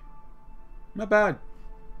army. Not bad.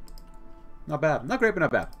 Not bad. Not great, but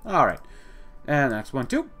not bad. Alright. And the next one,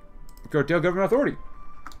 too. Curtail government authority.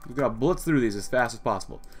 We've got to blitz through these as fast as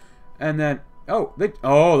possible. And then, oh, the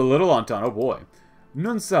little Entente. Oh, boy.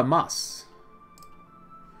 Nunca más.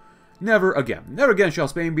 Never again. Never again shall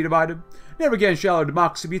Spain be divided. Never again shall our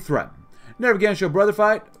democracy be threatened. Never again shall brother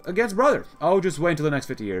fight against brother. Oh, just wait until the next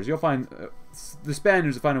 50 years. You'll find the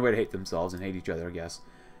Spaniards will find a way to hate themselves and hate each other, I guess.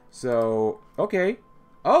 So, okay.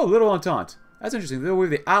 Oh, little Entente. That's interesting. They'll be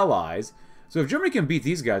the allies. So if Germany can beat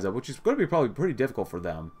these guys up, which is going to be probably pretty difficult for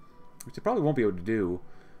them, which they probably won't be able to do,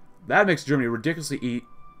 that makes Germany ridiculously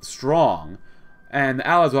strong, and the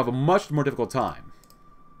allies will have a much more difficult time.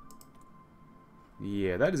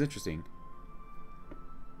 Yeah, that is interesting.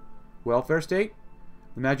 Welfare state.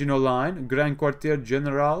 The Maginot Line. Grand Quartier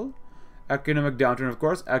General. Economic downturn, of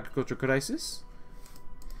course. Agriculture crisis.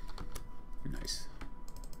 Nice.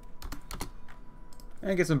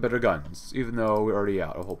 And get some better guns. Even though we're already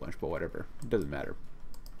out a whole bunch, but whatever. It doesn't matter.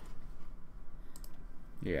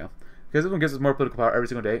 Yeah. Because this one gives us more political power every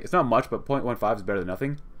single day. It's not much, but 0.15 is better than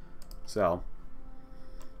nothing. So,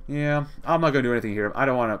 yeah. I'm not going to do anything here. I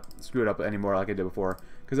don't want to screw it up anymore like I did before.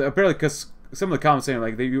 Because apparently, some of the comments saying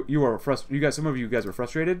like you were frustrated. Some of you guys were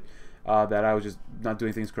frustrated that I was just not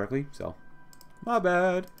doing things correctly. So, my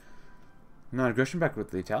bad. Non-aggression back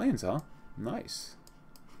with the Italians, huh? Nice.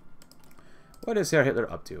 What is Herr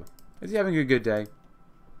Hitler up to? Is he having a good day?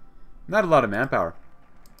 Not a lot of manpower.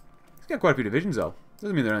 He's got quite a few divisions though.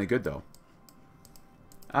 Doesn't mean they're any good though.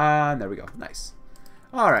 There we go. Nice.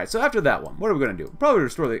 Alright, so after that one, what are we going to do? Probably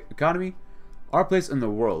restore the economy. Our place in the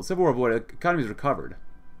world. Civil War avoided. Economy is recovered.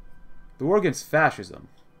 The war against fascism.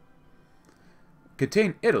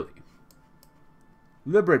 Contain Italy.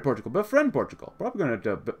 Liberate Portugal. Befriend Portugal. Probably going to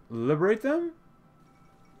have to liberate them.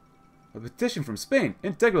 A petition from Spain.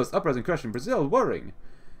 Integralist uprising crushing Brazil. Worrying.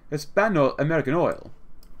 Hispano-American oil.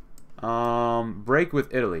 Break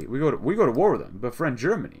with Italy. We go to war with them. Befriend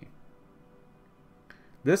Germany.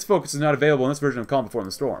 This focus is not available in this version of Calm Before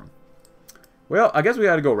the Storm. Well, I guess we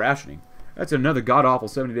got to go rationing. That's another god-awful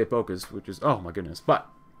 70-day focus, which is, oh my goodness. But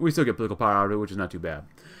we still get political power out of it, which is not too bad.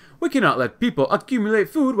 We cannot let people accumulate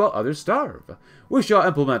food while others starve. We shall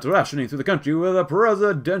implement rationing through the country with a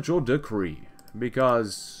presidential decree.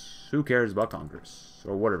 Because who cares about Congress?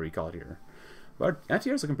 Or whatever you call it here. But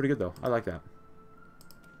anti-air's looking pretty good, though. I like that.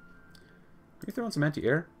 Can we throw in some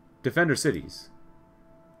anti-air? Defender cities.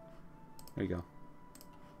 There you go.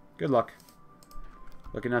 Good luck.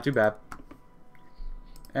 Looking not too bad.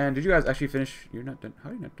 And did you guys actually finish? You're not done. How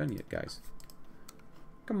are you not done yet, guys?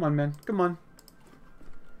 Come on, man. Come on.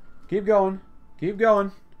 Keep going. Keep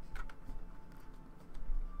going.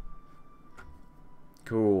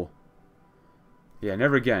 Cool. Yeah,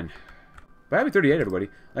 never again. But happy 38, everybody.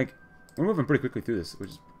 Like, we're moving pretty quickly through this,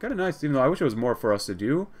 which is kind of nice, even though I wish there was more for us to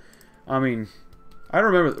do. I mean, I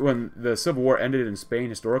don't remember when the Civil War ended in Spain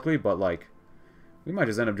historically, but, like, we might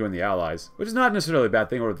just end up joining the Allies, which is not necessarily a bad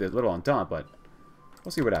thing, or the Little Entente, but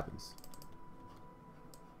we'll see what happens.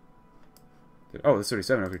 Oh, this is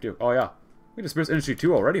 37 over here, too. Oh, yeah. We dispersed Industry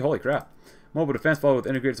 2 already? Holy crap. Mobile defense followed with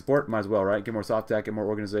integrated support. Might as well, right? Get more soft tech, get more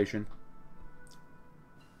organization.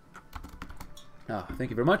 Thank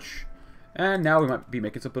you very much. And now we might be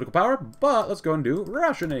making some political power, but let's go and do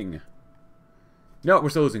rationing. No, we're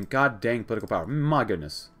still losing. God dang political power. My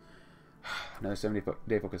goodness. Another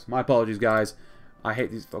 70-day focus. My apologies, guys. I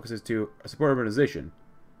hate these focuses too. A support urbanization.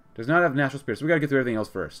 Does not have national spirit, so we gotta get through everything else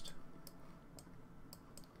first.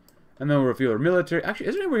 And then we'll refuel our military. Actually,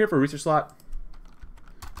 isn't anyone here for a research slot?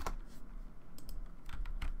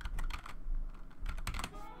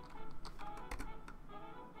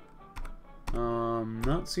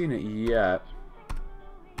 Not seeing it yet.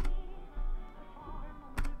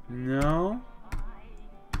 No.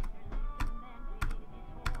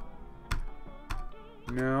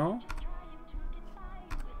 No.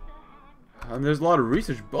 And there's a lot of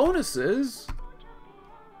research bonuses.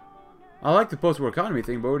 I like the post-war economy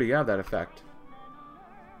thing, but we already have that effect.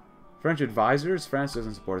 French advisors. France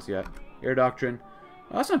doesn't support us yet. Air doctrine.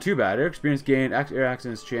 Oh, that's not too bad. Air experience gain. Air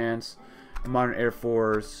accidents chance. A modern air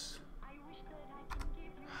force.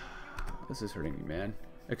 This is hurting me, man.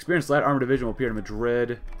 Experienced light armor division will appear in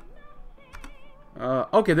Madrid.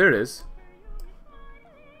 Okay, there it is.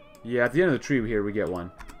 Yeah, at the end of the tree here, we get one.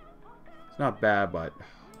 It's not bad, but... oh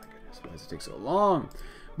my goodness, why does it take so long?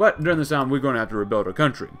 But during this time, we're going to have to rebuild our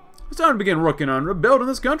country. It's time to begin working on rebuilding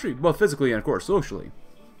this country, both physically and, of course, socially.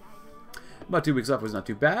 About 2 weeks off was not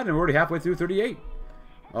too bad, and we're already halfway through 38.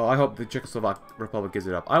 Oh, I hope the Czechoslovak Republic gives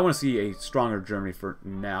it up. I want to see a stronger Germany for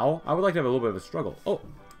now. I would like to have a little bit of a struggle. Oh,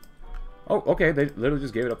 okay, they literally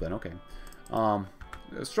just gave it up then, okay. A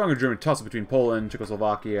stronger German tussle between Poland,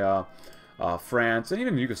 Czechoslovakia, France, and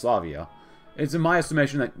even Yugoslavia. It's in my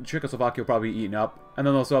estimation that Czechoslovakia will probably be eaten up, and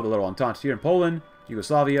then they'll also have a little entente here in Poland,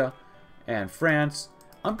 Yugoslavia, and France.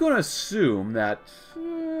 I'm going to assume that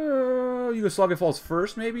Yugoslavia falls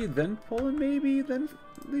first, maybe, then Poland, maybe, then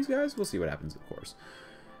these guys. We'll see what happens, of course.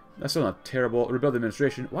 That's still not terrible. Rebuild the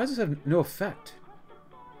administration. Why does this have no effect?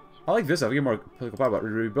 I like this. I'll get more political power, but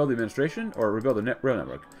rebuild the administration or rebuild the rail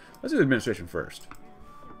network. Let's do the administration first.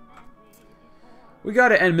 We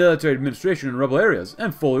gotta end military administration in rebel areas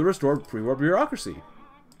and fully restore pre-war bureaucracy.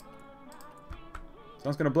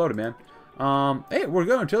 Sounds kind of bloated, man. Hey, we're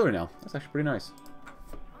good artillery now. That's actually pretty nice.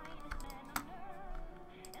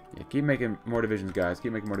 Yeah, keep making more divisions, guys.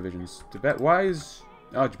 Keep making more divisions. Tibet, why is...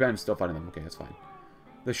 oh, Japan's still fighting them. Okay, that's fine.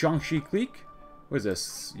 The Shaanxi clique? What is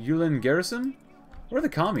this? Yulin garrison? What are the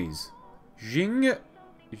commies? Jing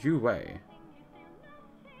Juwei.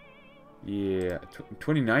 Yeah,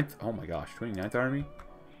 29th. Oh my gosh, 29th army.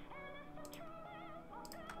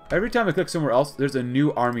 Every time I click somewhere else, there's a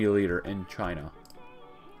new army leader in China.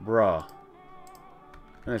 Bruh.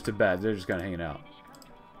 And there's Tibet. They're just kind of hanging out.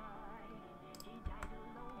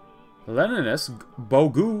 Leninist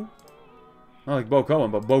Bogu. Not like Bo Cohen,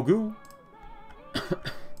 but Bogu.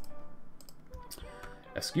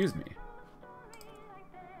 Excuse me.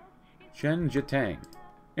 Chen Jitang.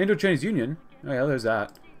 Indo-Chinese Union. Oh yeah, there's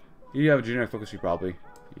that. You have a generic focus tree, probably.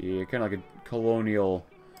 Yeah, kind of like a colonial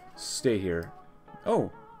state here.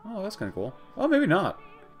 Oh, that's kind of cool. Oh, maybe not.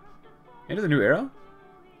 Into the new era?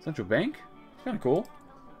 Central bank? Kind of cool.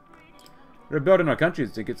 We're building our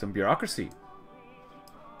countries to get some bureaucracy.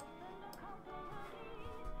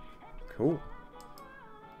 Cool.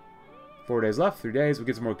 4 days left, 3 days. We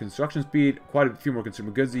get some more construction speed, quite a few more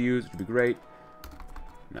consumer goods to use, which would be great.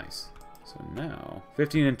 Nice. So now,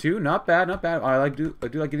 15 and 2, not bad, not bad. I do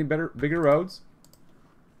like getting bigger roads.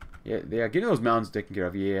 Yeah, getting those mountains taken care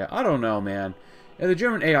of. Yeah, I don't know, man. Yeah, the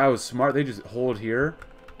German AI was smart. They just hold here,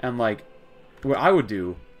 and like, what I would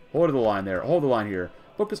do, hold the line there, hold the line here,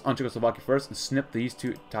 Focus on Czechoslovakia first and snip these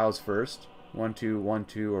 2 tiles first. 1, 2, 1,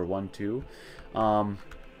 2, or 1, 2.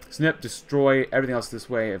 Snip, destroy everything else this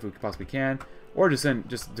way if we possibly can. Or just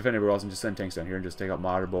defend everywhere else and just send tanks down here and just take out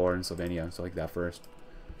Maribor and Slovenia and stuff like that first.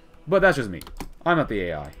 But that's just me. I'm not the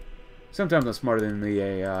AI. Sometimes I'm smarter than the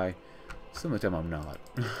AI. Some of the time I'm not.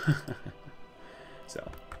 So,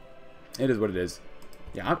 it is what it is.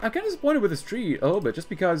 Yeah, I'm kind of disappointed with this tree a little bit, just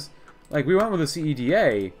because, like, we went with a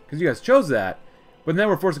CEDA, because you guys chose that, but then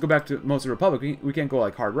we're forced to go back to most of the Republic. We can't go,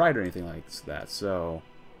 like, hard right or anything like that, so...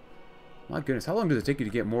 My goodness, how long does it take you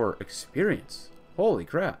to get more experience? Holy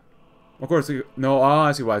crap. Of course, no,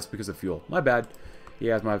 I see why, it's because of fuel. My bad.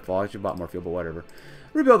 Yeah, it's my fault. I should have bought more fuel, but whatever.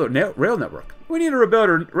 Rebuild the rail network. We need to rebuild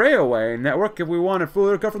a railway network if we want to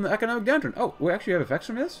fully recover from the economic downturn. Oh, we actually have effects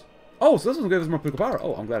from this? Oh, so this one's give us more political power.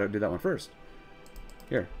 Oh, I'm glad I did that one first.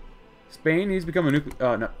 Here. Spain needs to become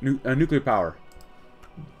a nuclear power.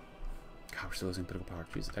 God, we're still losing political power.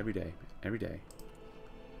 Jesus, every day. Every day.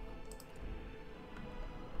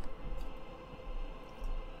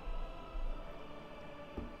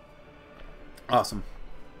 Awesome.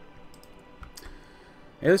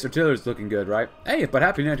 Hey, this artillery's looking good, right? Hey, but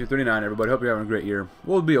happy 1939, everybody. Hope you're having a great year.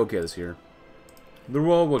 We'll be okay this year. The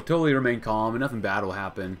world will totally remain calm, and nothing bad will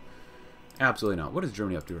happen. Absolutely not. What is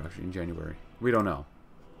Germany up to, actually, in January? We don't know.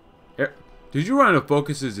 Did you run out of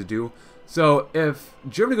focuses to do? So, if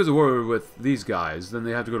Germany goes to war with these guys, then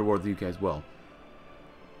they have to go to war with the UK as well.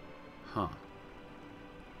 Huh.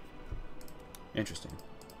 Interesting.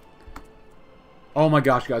 Oh my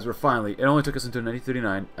gosh, guys, we're finally... It only took us until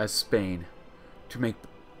 1939 as Spain to make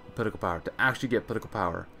political power, to actually get political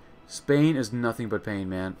power. Spain is nothing but pain,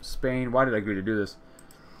 man. Spain, why did I agree to do this?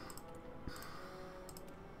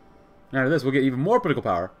 Now, to this, we'll get even more political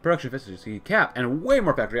power, production efficiency cap, and way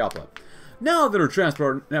more factory output. Now that our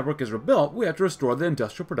transport network is rebuilt, we have to restore the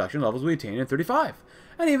industrial production levels we attained in 35,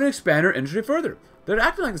 and even expand our industry further. They're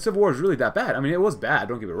acting like the Civil War is really that bad. I mean, it was bad,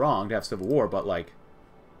 don't get me wrong, to have Civil War, but, like,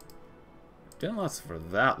 didn't last for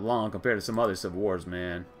that long compared to some other Civil Wars,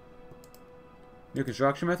 man. New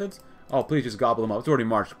construction methods? Oh, please just gobble them up. It's already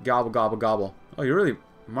March. Gobble, gobble, gobble. Oh, you're really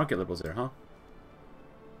market liberals there, huh?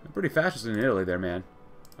 They're pretty fascist in Italy there, man.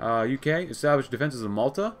 UK, establish defenses of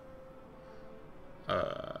Malta.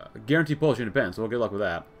 Guarantee Polish independence. Well, good luck with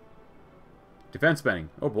that. Defense spending.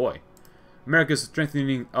 Oh, boy. America's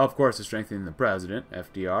strengthening, of course, is strengthening the president.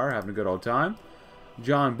 FDR, having a good old time.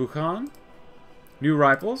 John Buchan. New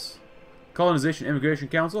rifles. Colonization Immigration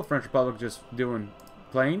Council. French Republic just doing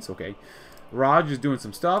planes. Okay. Raj is doing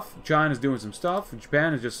some stuff. China's doing some stuff.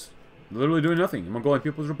 Japan is just literally doing nothing. Mongolian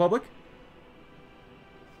People's Republic.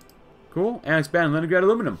 Cool. And expand Leningrad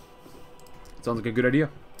aluminum. Sounds like a good idea.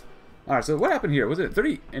 Alright, so what happened here? Was it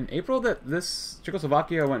 30 in April that this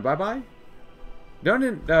Czechoslovakia went bye-bye?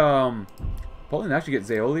 Didn't Poland actually get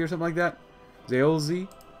Zeoli or something like that? Zeolzi?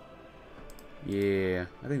 Yeah,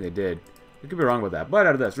 I think they did. We could be wrong about that. But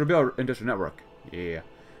out of this, rebuild industrial network. Yeah.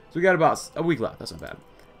 So we got about a week left. That's not bad.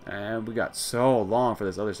 And we got so long for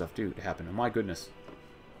this other stuff, too, to happen. Oh, my goodness.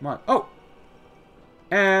 Come on. Oh!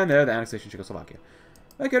 And there, the annexation of Czechoslovakia.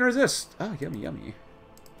 I can resist. Oh, yummy, yummy.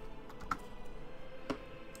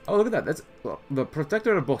 Oh, look at that. That's the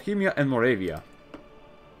protector of Bohemia and Moravia.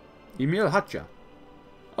 Emil Hatcha.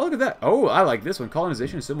 Oh, look at that. Oh, I like this one.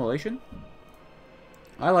 Colonization and assimilation.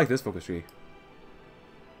 I like this focus tree.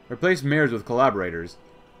 Replace mayors with collaborators.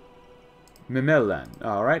 Memelan.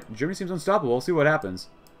 Alright. Germany seems unstoppable. We'll see what happens.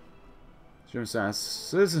 German science.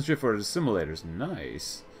 Citizenship for assimilators.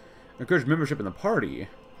 Nice. Encourage membership in the party.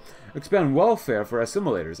 Expand welfare for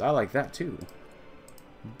assimilators. I like that too.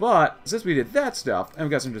 But, since we did that stuff, and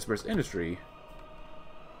we got some dispersed industry,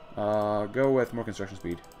 go with more construction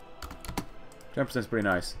speed. 10% is pretty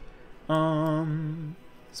nice.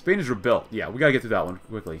 Spain is rebuilt. Yeah, we gotta get through that one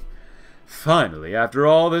quickly. Finally, after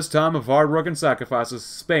all this time of hard work and sacrifices,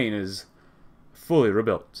 Spain is fully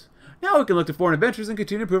rebuilt. Now we can look to foreign adventures and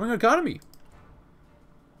continue improving our economy.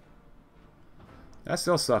 That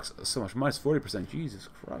still sucks so much. Minus 40%. Jesus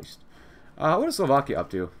Christ. What is Slovakia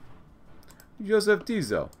up to? Joseph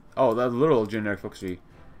Tizo. Oh, that little generic focus tree.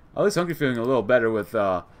 At least Hungary feeling a little better with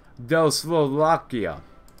Del Slovakia.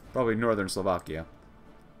 Probably northern Slovakia.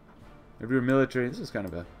 If you're military, this is kind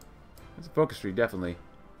of a... It's a focus tree, definitely.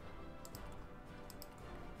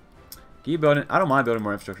 Keep building. I don't mind building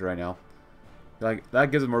more infrastructure right now. Like,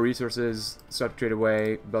 that gives us more resources, start to trade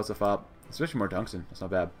away, build stuff up. Especially more tungsten. That's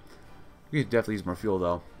not bad. We could definitely use more fuel,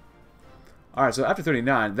 though. Alright, so after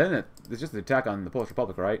 39, then it's just the attack on the Polish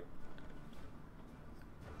Republic, right?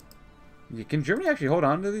 Can Germany actually hold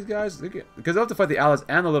on to these guys? Because they'll have to fight the Allies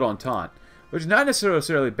and the Little Entente, which is not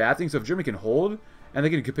necessarily a bad thing. So if Germany can hold And they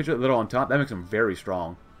can capitulate a little on top. That makes them very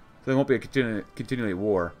strong. So they won't be a continually at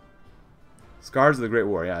war. Scars of the Great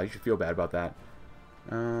War. Yeah, you should feel bad about that.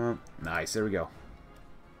 Nice. There we go.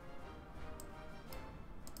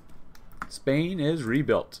 Spain is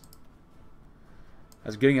rebuilt.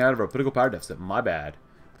 That's getting out of our political power deficit. My bad.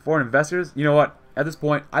 Foreign investors, you know what? At this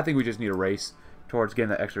point, I think we just need a race towards getting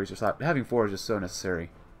that extra research slot. Having 4 is just so necessary.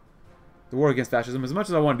 The war against fascism, as much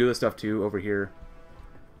as I want to do this stuff too over here,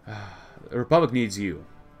 the Republic needs you.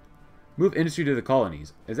 Move industry to the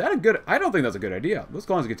colonies. Is that a good... I don't think that's a good idea. Those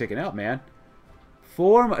colonies get taken out, man.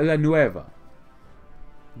 Form la nueva.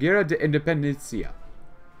 Guerra de Independencia.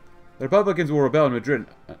 The Republicans will rebel in Madrid.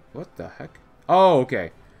 What the heck? Oh,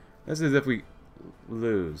 okay. This is if we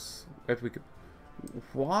lose. If we could...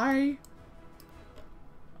 Why?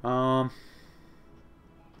 I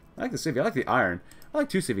like the civvy. I like the iron. I like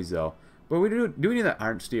 2 civvies, though. But we do we need that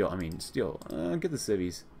iron steel? I mean, steel. Get the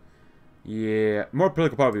civvies. Yeah. More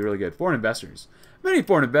political power would be really good. Foreign investors. Many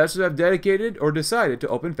foreign investors have dedicated or decided to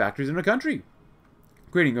open factories in our country,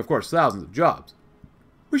 creating, of course, thousands of jobs.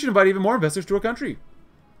 We should invite even more investors to our country.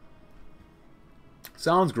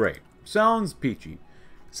 Sounds great. Sounds peachy.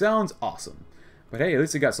 Sounds awesome. But hey, at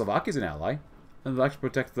least we got Slovakia as an ally. And the Electric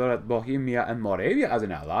Protectorate Bohemia and Moravia as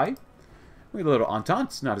an ally. We have a little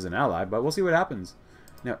Entente, not as an ally, but we'll see what happens.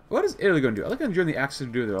 Now, what is Italy going to do? I like them during the Axis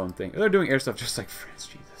to do their own thing. They're doing air stuff just like France.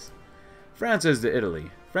 Jesus. France is to Italy.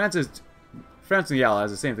 France and the Allies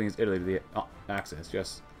the same thing as Italy to the Axis.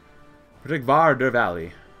 Just protect Var der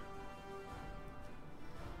Valley.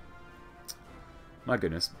 My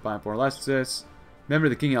goodness. Buying foreign licenses. Remember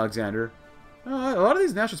the King Alexander. A lot of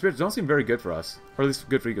these national spirits don't seem very good for us. Or at least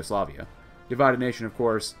good for Yugoslavia. Divided nation, of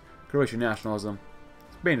course. Croatian nationalism.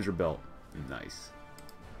 Spain is rebuilt. Nice.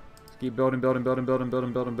 Let's keep building. How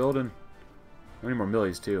many more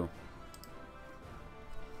millies, too?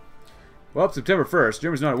 Well, September 1st.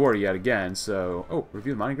 Germany's not at war yet again, so... Oh,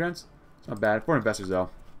 review the mining grants? It's not bad. Foreign investors, though.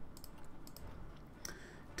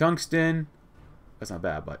 Tungsten. That's not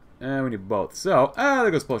bad, but... we need both. So,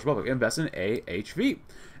 there goes Polish Republic. Invest in AHV.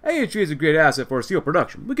 AHV is a great asset for steel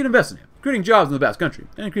production. We can invest in it, creating jobs in the Basque country,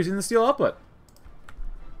 and increasing the steel output.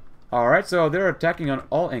 Alright, so they're attacking on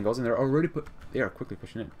all angles, and they are quickly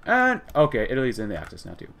pushing in. And, okay, Italy's in the Axis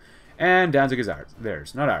now, too. And Danzig is ours.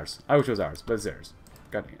 Theirs. Not ours. I wish it was ours, but it's theirs.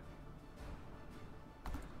 God dang it.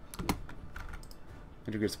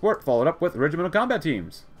 Integrated support, followed up with regimental combat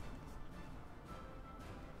teams.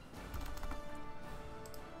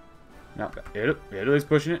 Not bad. Italy's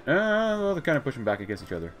pushing it. Well, they're kind of pushing back against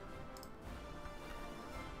each other.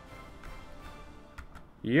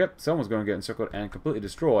 Yep, someone's going to get encircled and completely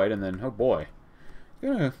destroyed, and then, oh boy.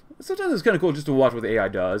 Sometimes it's kind of cool just to watch what the AI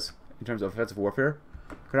does in terms of offensive warfare.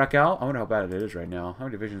 Krakow, I wonder how bad it is right now. How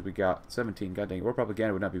many divisions we got? 17, god dang it. War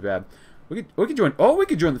propaganda would not be bad. We could join, we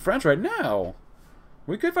could join the French right now.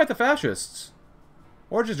 We could fight the fascists.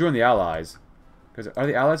 Or just join the Allies. Because are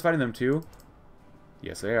the Allies fighting them too?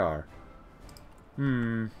 Yes, they are.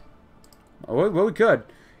 Well, we could.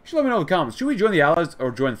 You should let me know in the comments. Should we join the Allies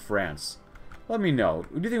or join France? Let me know.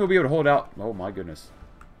 Do you think we'll be able to hold out? Oh my goodness.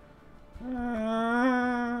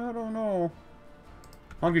 I don't know.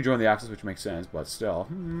 Hungary joined the Axis, which makes sense, but still.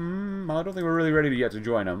 I don't think we're really ready yet to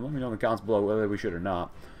join them. Let me know in the comments below whether we should or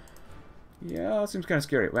not. Yeah, that seems kind of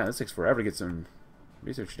scary. Man, this takes forever to get some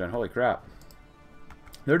research done. Holy crap.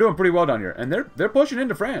 They're doing pretty well down here. And they're pushing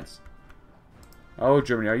into France. Oh,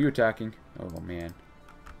 Germany, are you attacking? Oh, man.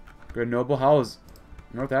 Grenoble, how is...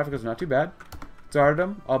 North Africa's not too bad.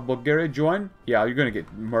 Tsardom, Bulgaria join. Yeah, you're going to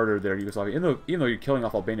get murdered there, Yugoslavia. Even though you're killing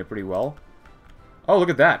off Albania pretty well. Oh, look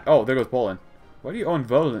at that. Oh, there goes Poland. Why do you own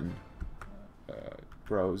Volen?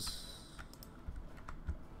 Bros.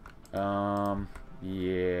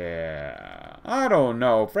 Yeah. I don't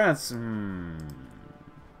know. France,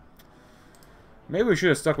 Maybe we should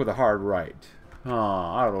have stuck with a hard right.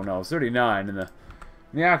 I don't know. 39, and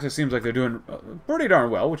the Axis seems like they're doing pretty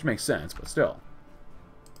darn well, which makes sense, but still.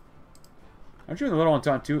 I'm sure the little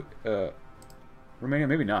Entente too. Romania,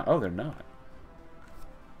 maybe not. Oh, they're not.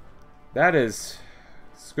 That is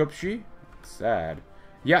Skopje. Sad.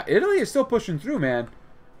 Yeah, Italy is still pushing through, man.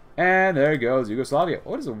 And there goes Yugoslavia.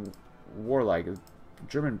 What is a war like?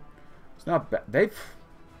 German. It's not bad.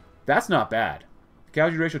 That's not bad.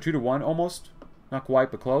 Casualty ratio 2-to-1 almost. Not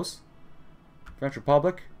quite, but close. French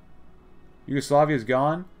Republic. Yugoslavia is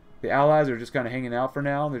gone. The Allies are just kind of hanging out for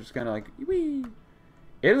now. They're just kind of like, wee.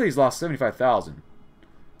 Italy's lost 75,000.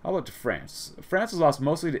 How about to France? France has lost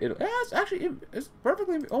mostly to Italy. It's actually, it's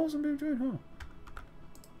perfectly almost in between,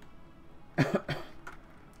 huh?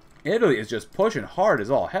 Italy is just pushing hard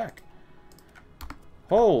as all heck.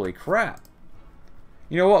 Holy crap.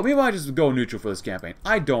 You know what? We might just go neutral for this campaign.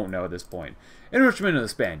 I don't know at this point. Enrichment of the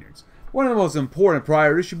Spaniards. One of the most important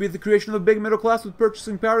priorities should be the creation of a big middle class with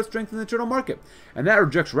purchasing power to strengthen the internal market. And that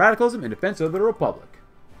rejects radicalism in defense of the Republic.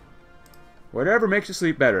 Whatever makes you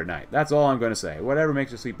sleep better at night. That's all I'm going to say. Whatever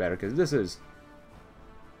makes you sleep better, because this is...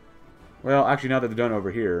 Well, actually, now that they're done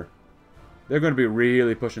over here, they're going to be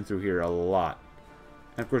really pushing through here a lot.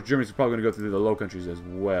 And, of course, Germany's probably going to go through the Low Countries as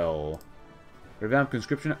well. Revamp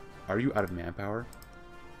conscription. Are you out of manpower?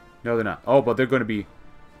 No, they're not. Oh, but they're going to be...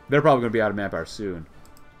 They're probably going to be out of manpower soon.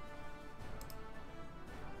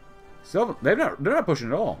 So, they're not pushing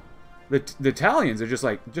at all. The Italians are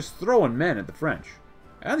just throwing men at the French.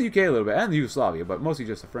 And the UK a little bit, and the Yugoslavia, but mostly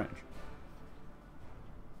just the French.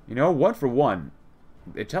 You know, 1 for 1.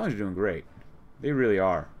 The Italians are doing great. They really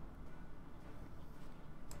are.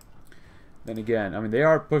 Then again, I mean, they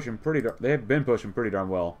are pushing pretty... They have been pushing pretty darn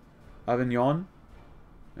well. Avignon?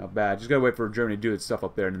 Not bad. Just gotta wait for Germany to do its stuff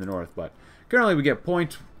up there in the north, but... Currently, we get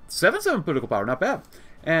 0.77 political power. Not bad.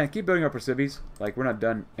 And keep building up our cities. Like, we're not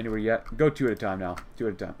done anywhere yet. Go 2 at a time now. 2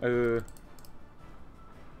 at a time. There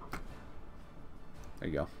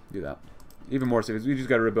you go. Do that. Even more cities. We just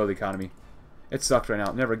gotta rebuild the economy. It sucks right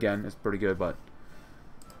now. Never again. It's pretty good, but...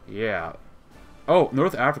 Yeah. Oh,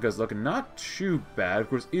 North Africa's looking not too bad. Of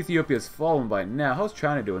course, Ethiopia's fallen by now. How's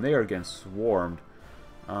China doing? They are getting swarmed.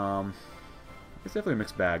 It's definitely a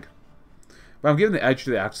mixed bag. But I'm giving the edge to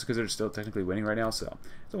the Axis because they're still technically winning right now, so...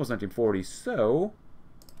 It's almost 1940, so...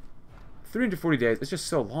 340 days. It's just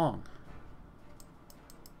so long.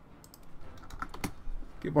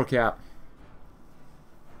 Get more cap.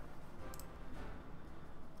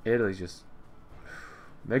 Italy's just...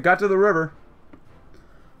 They got to the river.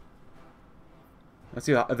 Let's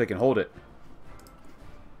see if they can hold it.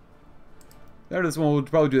 There, this one we'll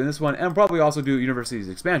probably do in this one, and probably also do universities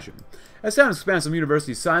expansion. It's time to expand some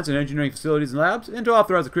university science and engineering facilities and labs, and to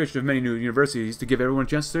authorize the creation of many new universities to give everyone a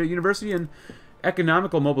chance to study at university and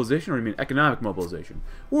economical mobilization, or you mean economic mobilization?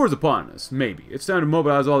 War is upon us, maybe. It's time to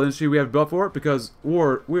mobilize all the industry we have built for it, because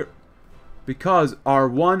our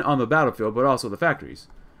one on the battlefield, but also the factories.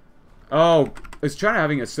 Oh, is China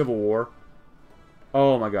having a civil war?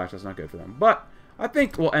 Oh my gosh, that's not good for them. But I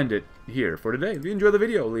think we'll end it here for today. If you enjoyed the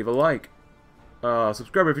video, leave a like.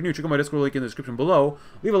 Subscribe if you're new. Check out my Discord link in the description below.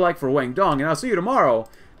 Leave a like for Wang Dong, and I'll see you tomorrow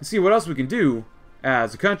to see what else we can do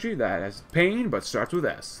as a country that has pain but starts with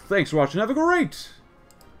S. Thanks for watching. Have a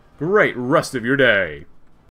great rest of your day.